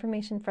gets a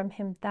confirmation from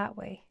him that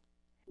way.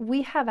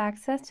 We have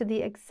access to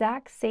the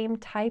exact same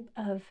type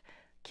of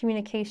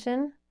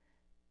communication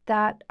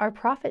that our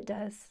prophet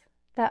does,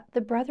 that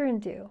the brethren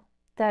do,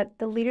 that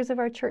the leaders of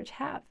our church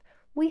have.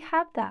 We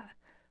have that.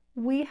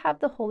 We have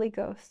the Holy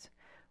Ghost,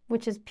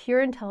 which is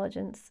pure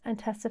intelligence and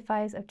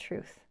testifies of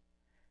truth.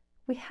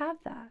 We have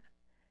that.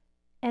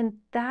 And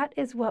that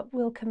is what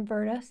will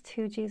convert us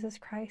to Jesus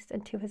Christ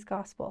and to his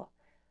gospel.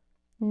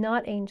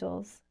 Not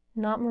angels,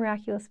 not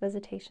miraculous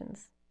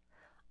visitations.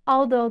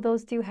 Although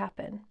those do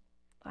happen.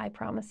 I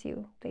promise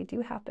you, they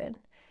do happen.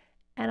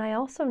 And I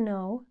also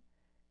know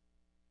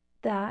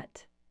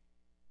that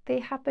they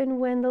happen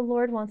when the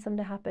Lord wants them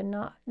to happen,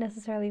 not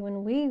necessarily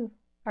when we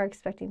are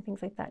expecting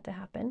things like that to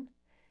happen.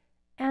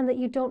 And that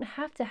you don't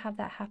have to have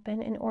that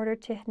happen in order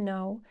to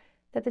know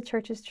that the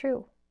church is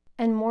true.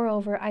 And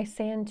moreover, I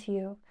say unto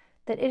you,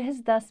 that it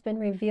has thus been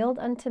revealed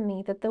unto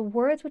me that the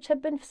words which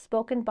have been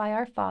spoken by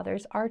our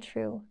fathers are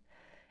true.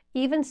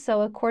 Even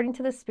so, according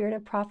to the spirit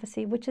of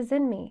prophecy which is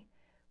in me,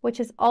 which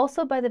is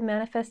also by the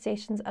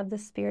manifestations of the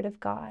Spirit of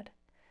God.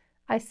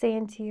 I say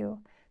unto you,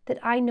 that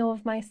I know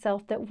of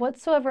myself that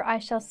whatsoever I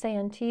shall say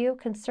unto you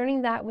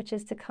concerning that which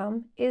is to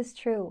come is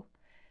true.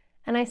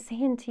 And I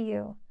say unto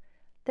you,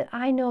 that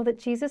I know that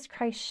Jesus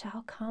Christ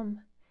shall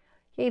come,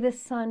 yea, the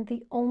Son,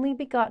 the only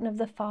begotten of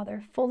the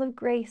Father, full of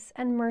grace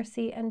and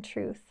mercy and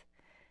truth.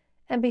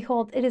 And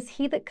behold, it is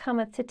he that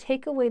cometh to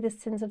take away the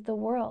sins of the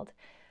world,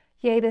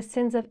 yea, the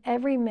sins of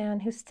every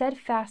man who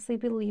steadfastly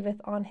believeth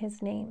on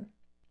his name.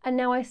 And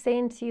now I say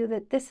unto you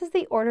that this is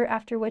the order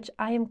after which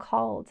I am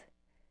called,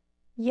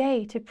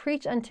 yea, to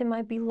preach unto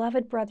my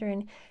beloved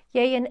brethren,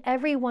 yea, and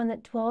every one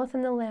that dwelleth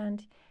in the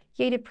land,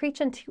 yea, to preach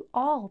unto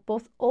all,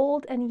 both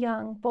old and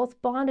young,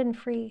 both bond and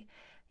free.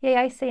 Yea,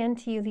 I say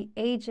unto you, the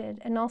aged,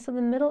 and also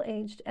the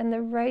middle-aged, and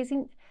the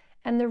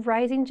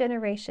rising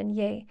generation,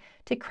 yea,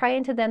 to cry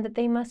unto them that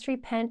they must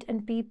repent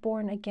and be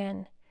born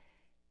again.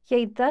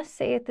 Yea, thus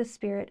saith the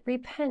Spirit,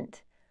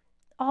 repent,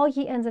 all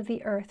ye ends of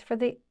the earth, for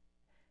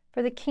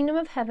the kingdom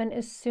of heaven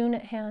is soon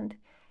at hand.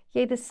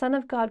 Yea, the Son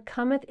of God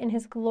cometh in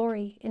his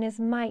glory, in his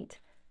might,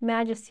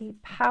 majesty,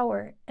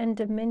 power, and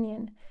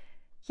dominion.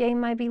 Yea,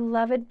 my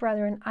beloved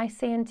brethren, I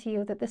say unto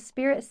you that the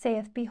Spirit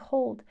saith,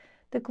 behold,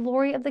 the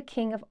glory of the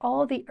King of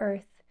all the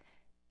earth,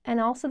 and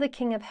also the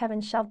King of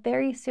heaven shall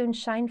very soon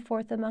shine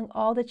forth among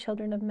all the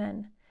children of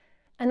men.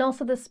 And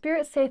also the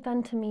Spirit saith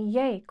unto me,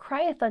 yea,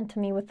 crieth unto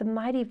me with a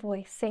mighty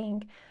voice,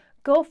 saying,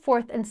 go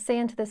forth and say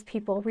unto this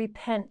people,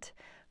 repent,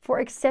 for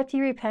except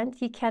ye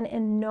repent, ye can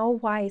in no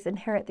wise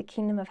inherit the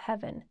kingdom of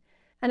heaven.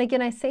 And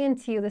again I say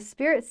unto you, the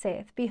Spirit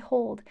saith,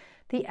 behold,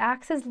 the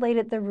axe is laid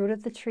at the root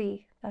of the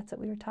tree. That's what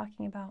we were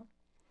talking about.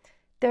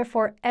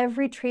 Therefore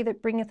every tree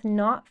that bringeth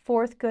not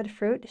forth good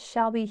fruit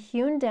shall be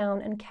hewn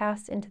down and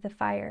cast into the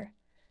fire.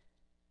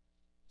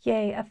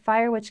 Yea, a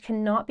fire which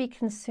cannot be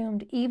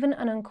consumed, even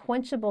an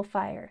unquenchable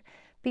fire.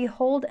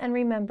 Behold and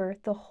remember,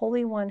 the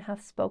Holy One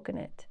hath spoken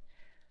it.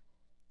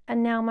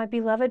 And now, my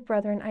beloved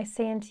brethren, I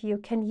say unto you,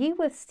 can ye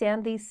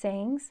withstand these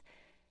sayings?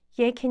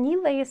 Yea, can ye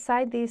lay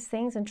aside these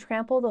things and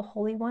trample the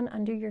Holy One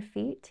under your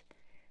feet?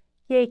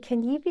 Yea,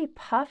 can ye be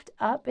puffed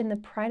up in the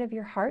pride of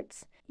your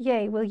hearts?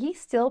 Yea, will ye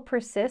still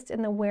persist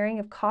in the wearing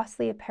of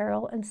costly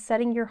apparel and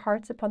setting your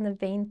hearts upon the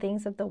vain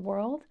things of the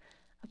world,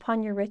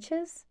 upon your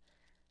riches?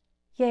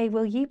 Yea,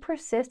 will ye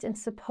persist in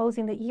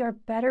supposing that ye are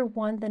better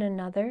one than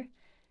another?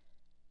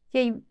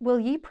 Yea, will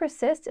ye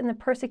persist in the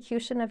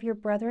persecution of your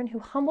brethren who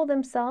humble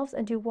themselves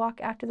and do walk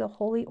after the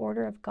holy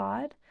order of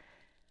God,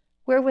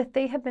 wherewith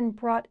they have been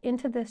brought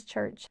into this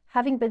church,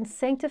 having been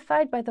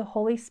sanctified by the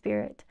Holy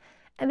Spirit,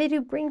 and they do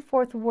bring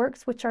forth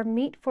works which are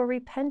meet for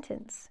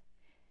repentance.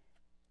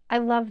 I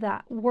love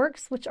that.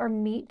 Works which are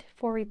meet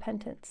for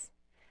repentance.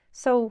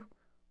 So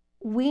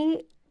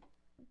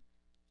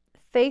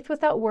faith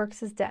without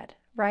works is dead,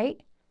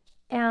 right?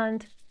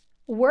 And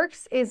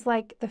works is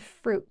like the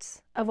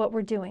fruits of what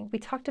we're doing. We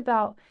talked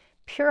about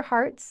pure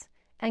hearts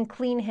and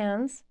clean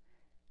hands.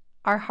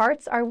 When our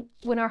hearts are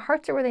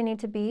where they need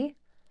to be,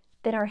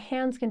 then our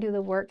hands can do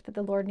the work that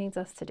the Lord needs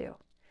us to do.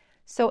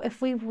 So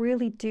if we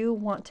really do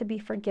want to be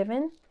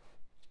forgiven,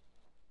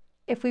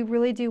 and we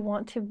really do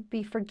want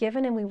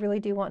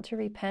to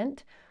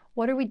repent,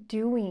 what are we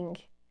doing?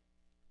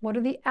 What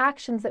are the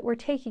actions that we're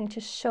taking to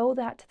show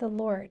that to the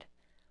Lord?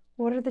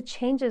 What are the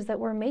changes that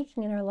we're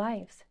making in our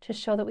lives to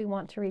show that we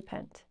want to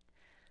repent?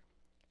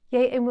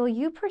 Yea, and will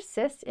you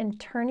persist in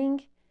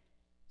turning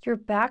your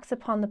backs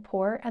upon the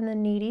poor and the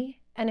needy,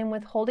 and in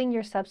withholding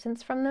your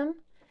substance from them?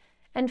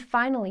 And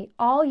finally,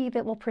 all ye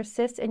that will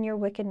persist in your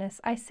wickedness,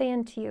 I say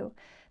unto you,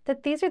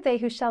 that these are they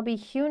who shall be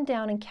hewn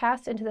down and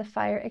cast into the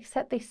fire,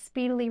 except they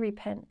speedily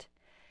repent.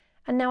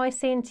 And now I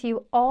say unto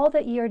you, all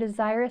that ye are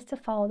desirous to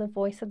follow the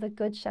voice of the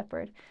good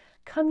shepherd,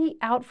 come ye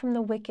out from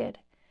the wicked,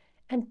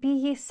 and be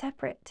ye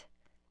separate,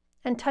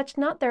 and touch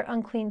not their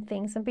unclean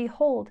things, and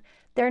behold,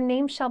 their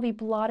names shall be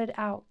blotted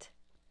out.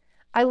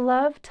 I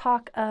love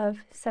talk of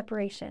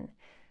separation.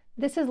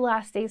 This is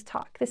last days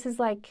talk. This is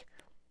like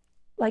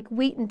like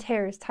wheat and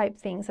tares type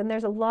things. And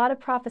there's a lot of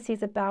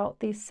prophecies about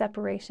these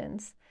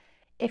separations.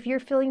 If you're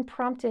feeling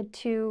prompted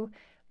to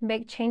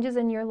make changes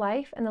in your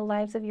life and the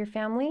lives of your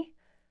family,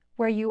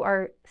 where you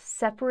are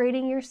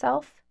separating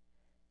yourself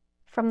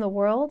from the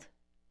world,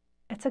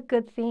 it's a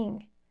good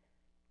thing.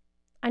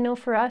 I know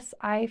for us,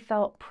 I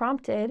felt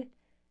prompted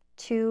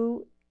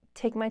to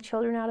take my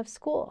children out of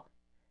school.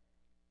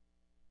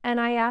 And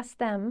I asked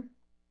them,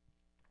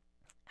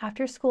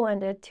 after school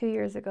ended 2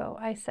 years ago,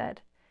 I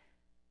said,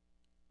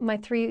 my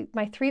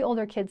three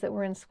older kids that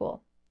were in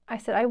school, I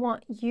said, I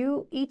want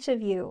you, each of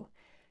you,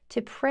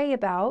 to pray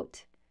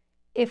about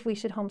if we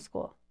should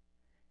homeschool.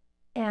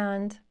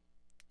 And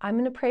I'm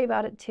going to pray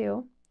about it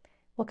too.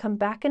 We'll come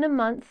back in a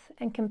month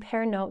and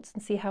compare notes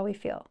and see how we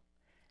feel.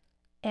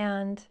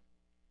 And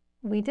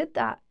we did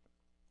that.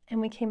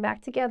 And we came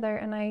back together,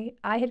 and I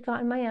had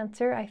gotten my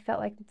answer. I felt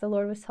like the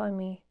Lord was telling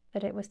me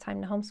that it was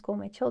time to homeschool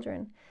my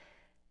children.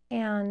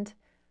 And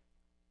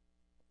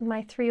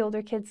my 3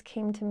 older kids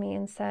came to me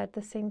and said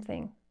the same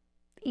thing.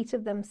 Each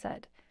of them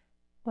said,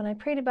 when I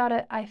prayed about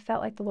it, I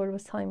felt like the Lord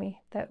was telling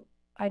me that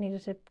I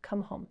needed to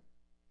come home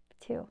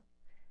too.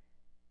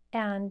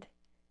 And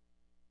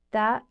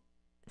that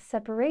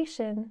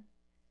separation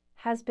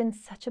has been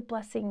such a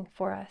blessing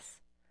for us.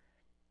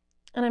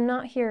 And I'm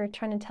not here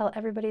trying to tell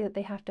everybody that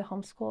they have to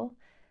homeschool,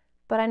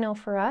 but I know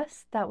for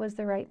us, that was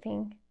the right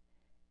thing.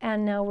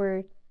 And now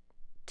we're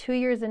 2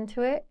 years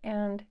into it,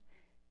 and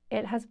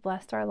it has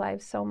blessed our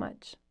lives so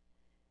much.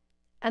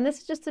 And this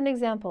is just an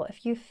example.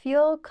 If you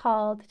feel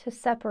called to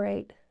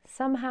separate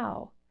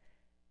somehow,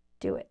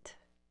 do it,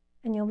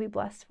 and you'll be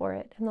blessed for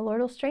it. And the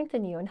Lord will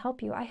strengthen you and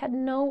help you. I had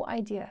no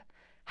idea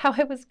how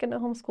I was going to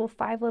homeschool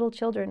 5 little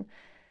children.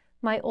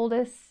 My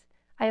oldest,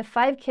 I have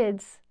 5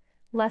 kids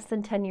less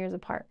than 10 years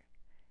apart.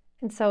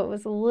 And so it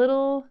was a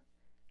little,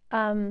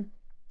 a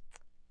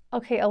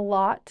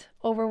lot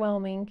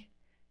overwhelming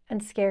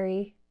and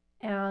scary,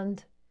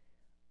 and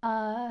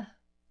a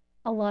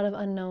lot of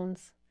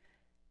unknowns.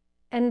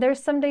 And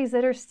there's some days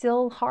that are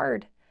still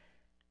hard,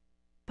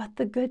 but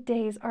the good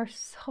days are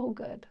so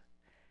good.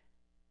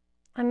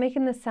 I'm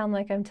making this sound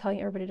like I'm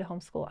telling everybody to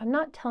homeschool. I'm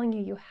not telling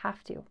you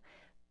have to,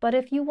 but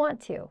if you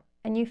want to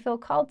and you feel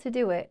called to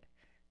do it,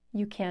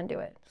 you can do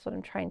it. That's what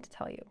I'm trying to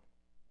tell you.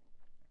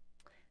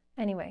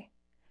 Anyway,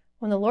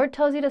 when the Lord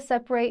tells you to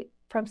separate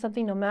from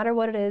something, no matter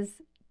what it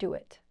is, do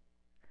it.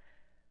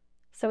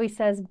 So he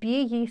says,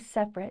 be ye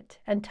separate,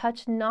 and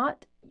touch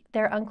not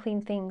their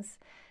unclean things.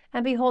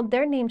 And behold,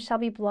 their names shall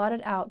be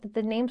blotted out, that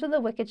the names of the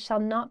wicked shall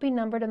not be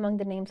numbered among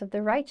the names of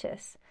the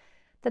righteous,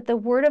 that the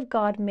word of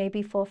God may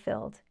be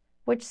fulfilled,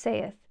 which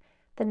saith,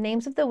 the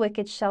names of the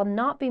wicked shall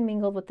not be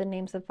mingled with the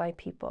names of my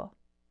people.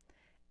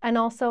 And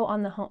also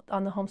on the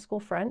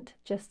homeschool front,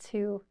 just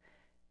to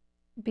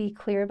be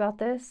clear about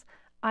this,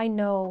 I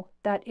know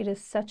that it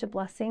is such a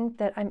blessing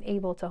that I'm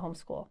able to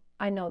homeschool.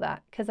 I know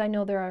that because I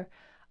know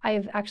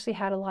I've actually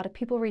had a lot of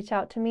people reach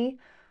out to me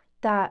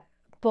that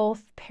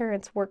both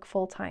parents work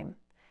full time.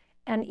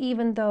 And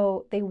even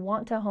though they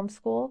want to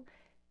homeschool,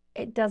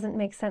 it doesn't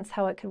make sense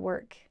how it could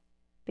work,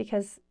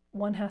 because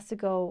one has to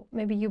go,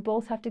 maybe you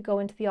both have to go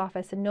into the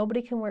office and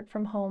nobody can work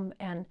from home,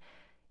 and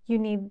you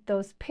need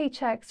those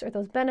paychecks or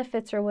those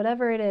benefits or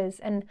whatever it is.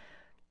 And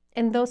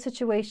in those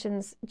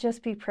situations,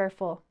 just be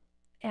prayerful.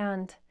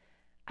 And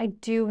I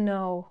do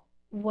know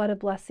what a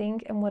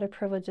blessing and what a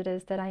privilege it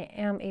is that I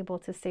am able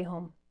to stay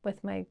home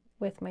with my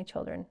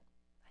children.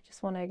 I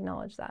just want to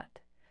acknowledge that.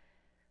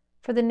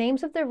 For the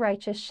names of the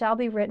righteous shall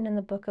be written in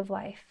the book of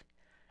life,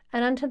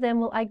 and unto them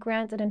will I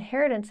grant an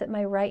inheritance at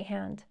my right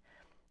hand.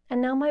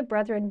 And now, my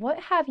brethren,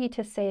 what have ye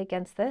to say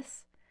against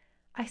this?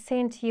 I say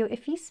unto you,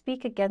 if ye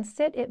speak against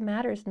it, it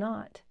matters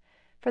not.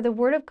 For the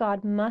word of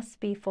God must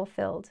be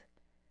fulfilled.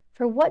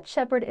 For what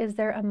shepherd is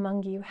there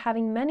among you,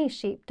 having many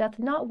sheep, doth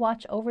not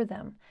watch over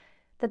them,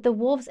 that the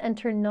wolves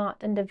enter not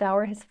and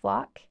devour his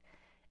flock?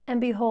 And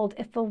behold,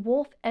 if a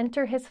wolf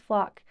enter his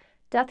flock,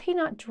 doth he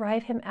not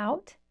drive him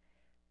out?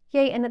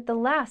 Yea, and at the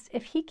last,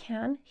 if he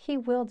can, he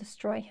will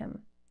destroy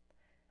him.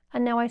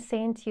 And now I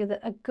say unto you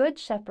that the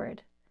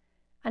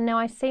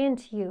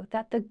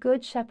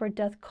good shepherd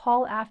doth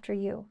call after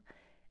you.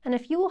 And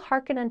if you will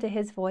hearken unto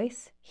his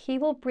voice, he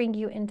will bring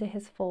you into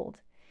his fold,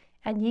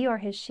 and ye are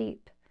his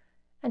sheep.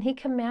 And he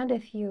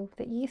commandeth you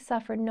that ye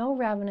suffer no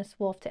ravenous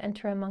wolf to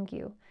enter among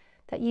you,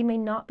 that ye may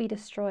not be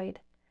destroyed.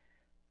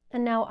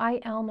 And now I,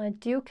 Alma,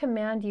 do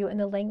command you in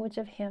the language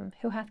of him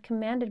who hath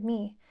commanded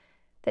me,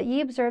 that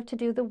ye observe to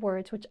do the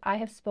words which I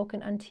have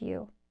spoken unto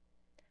you.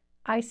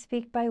 I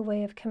speak by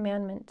way of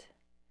commandment.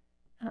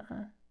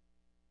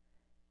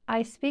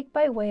 I speak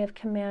by way of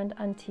command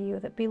unto you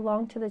that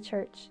belong to the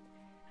church.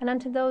 And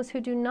unto those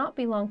who do not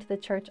belong to the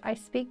church, I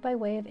speak by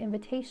way of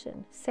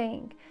invitation,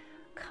 saying,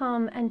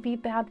 Come and be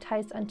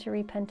baptized unto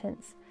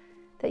repentance,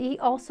 that ye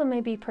also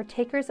may be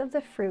partakers of the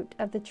fruit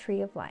of the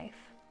tree of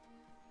life.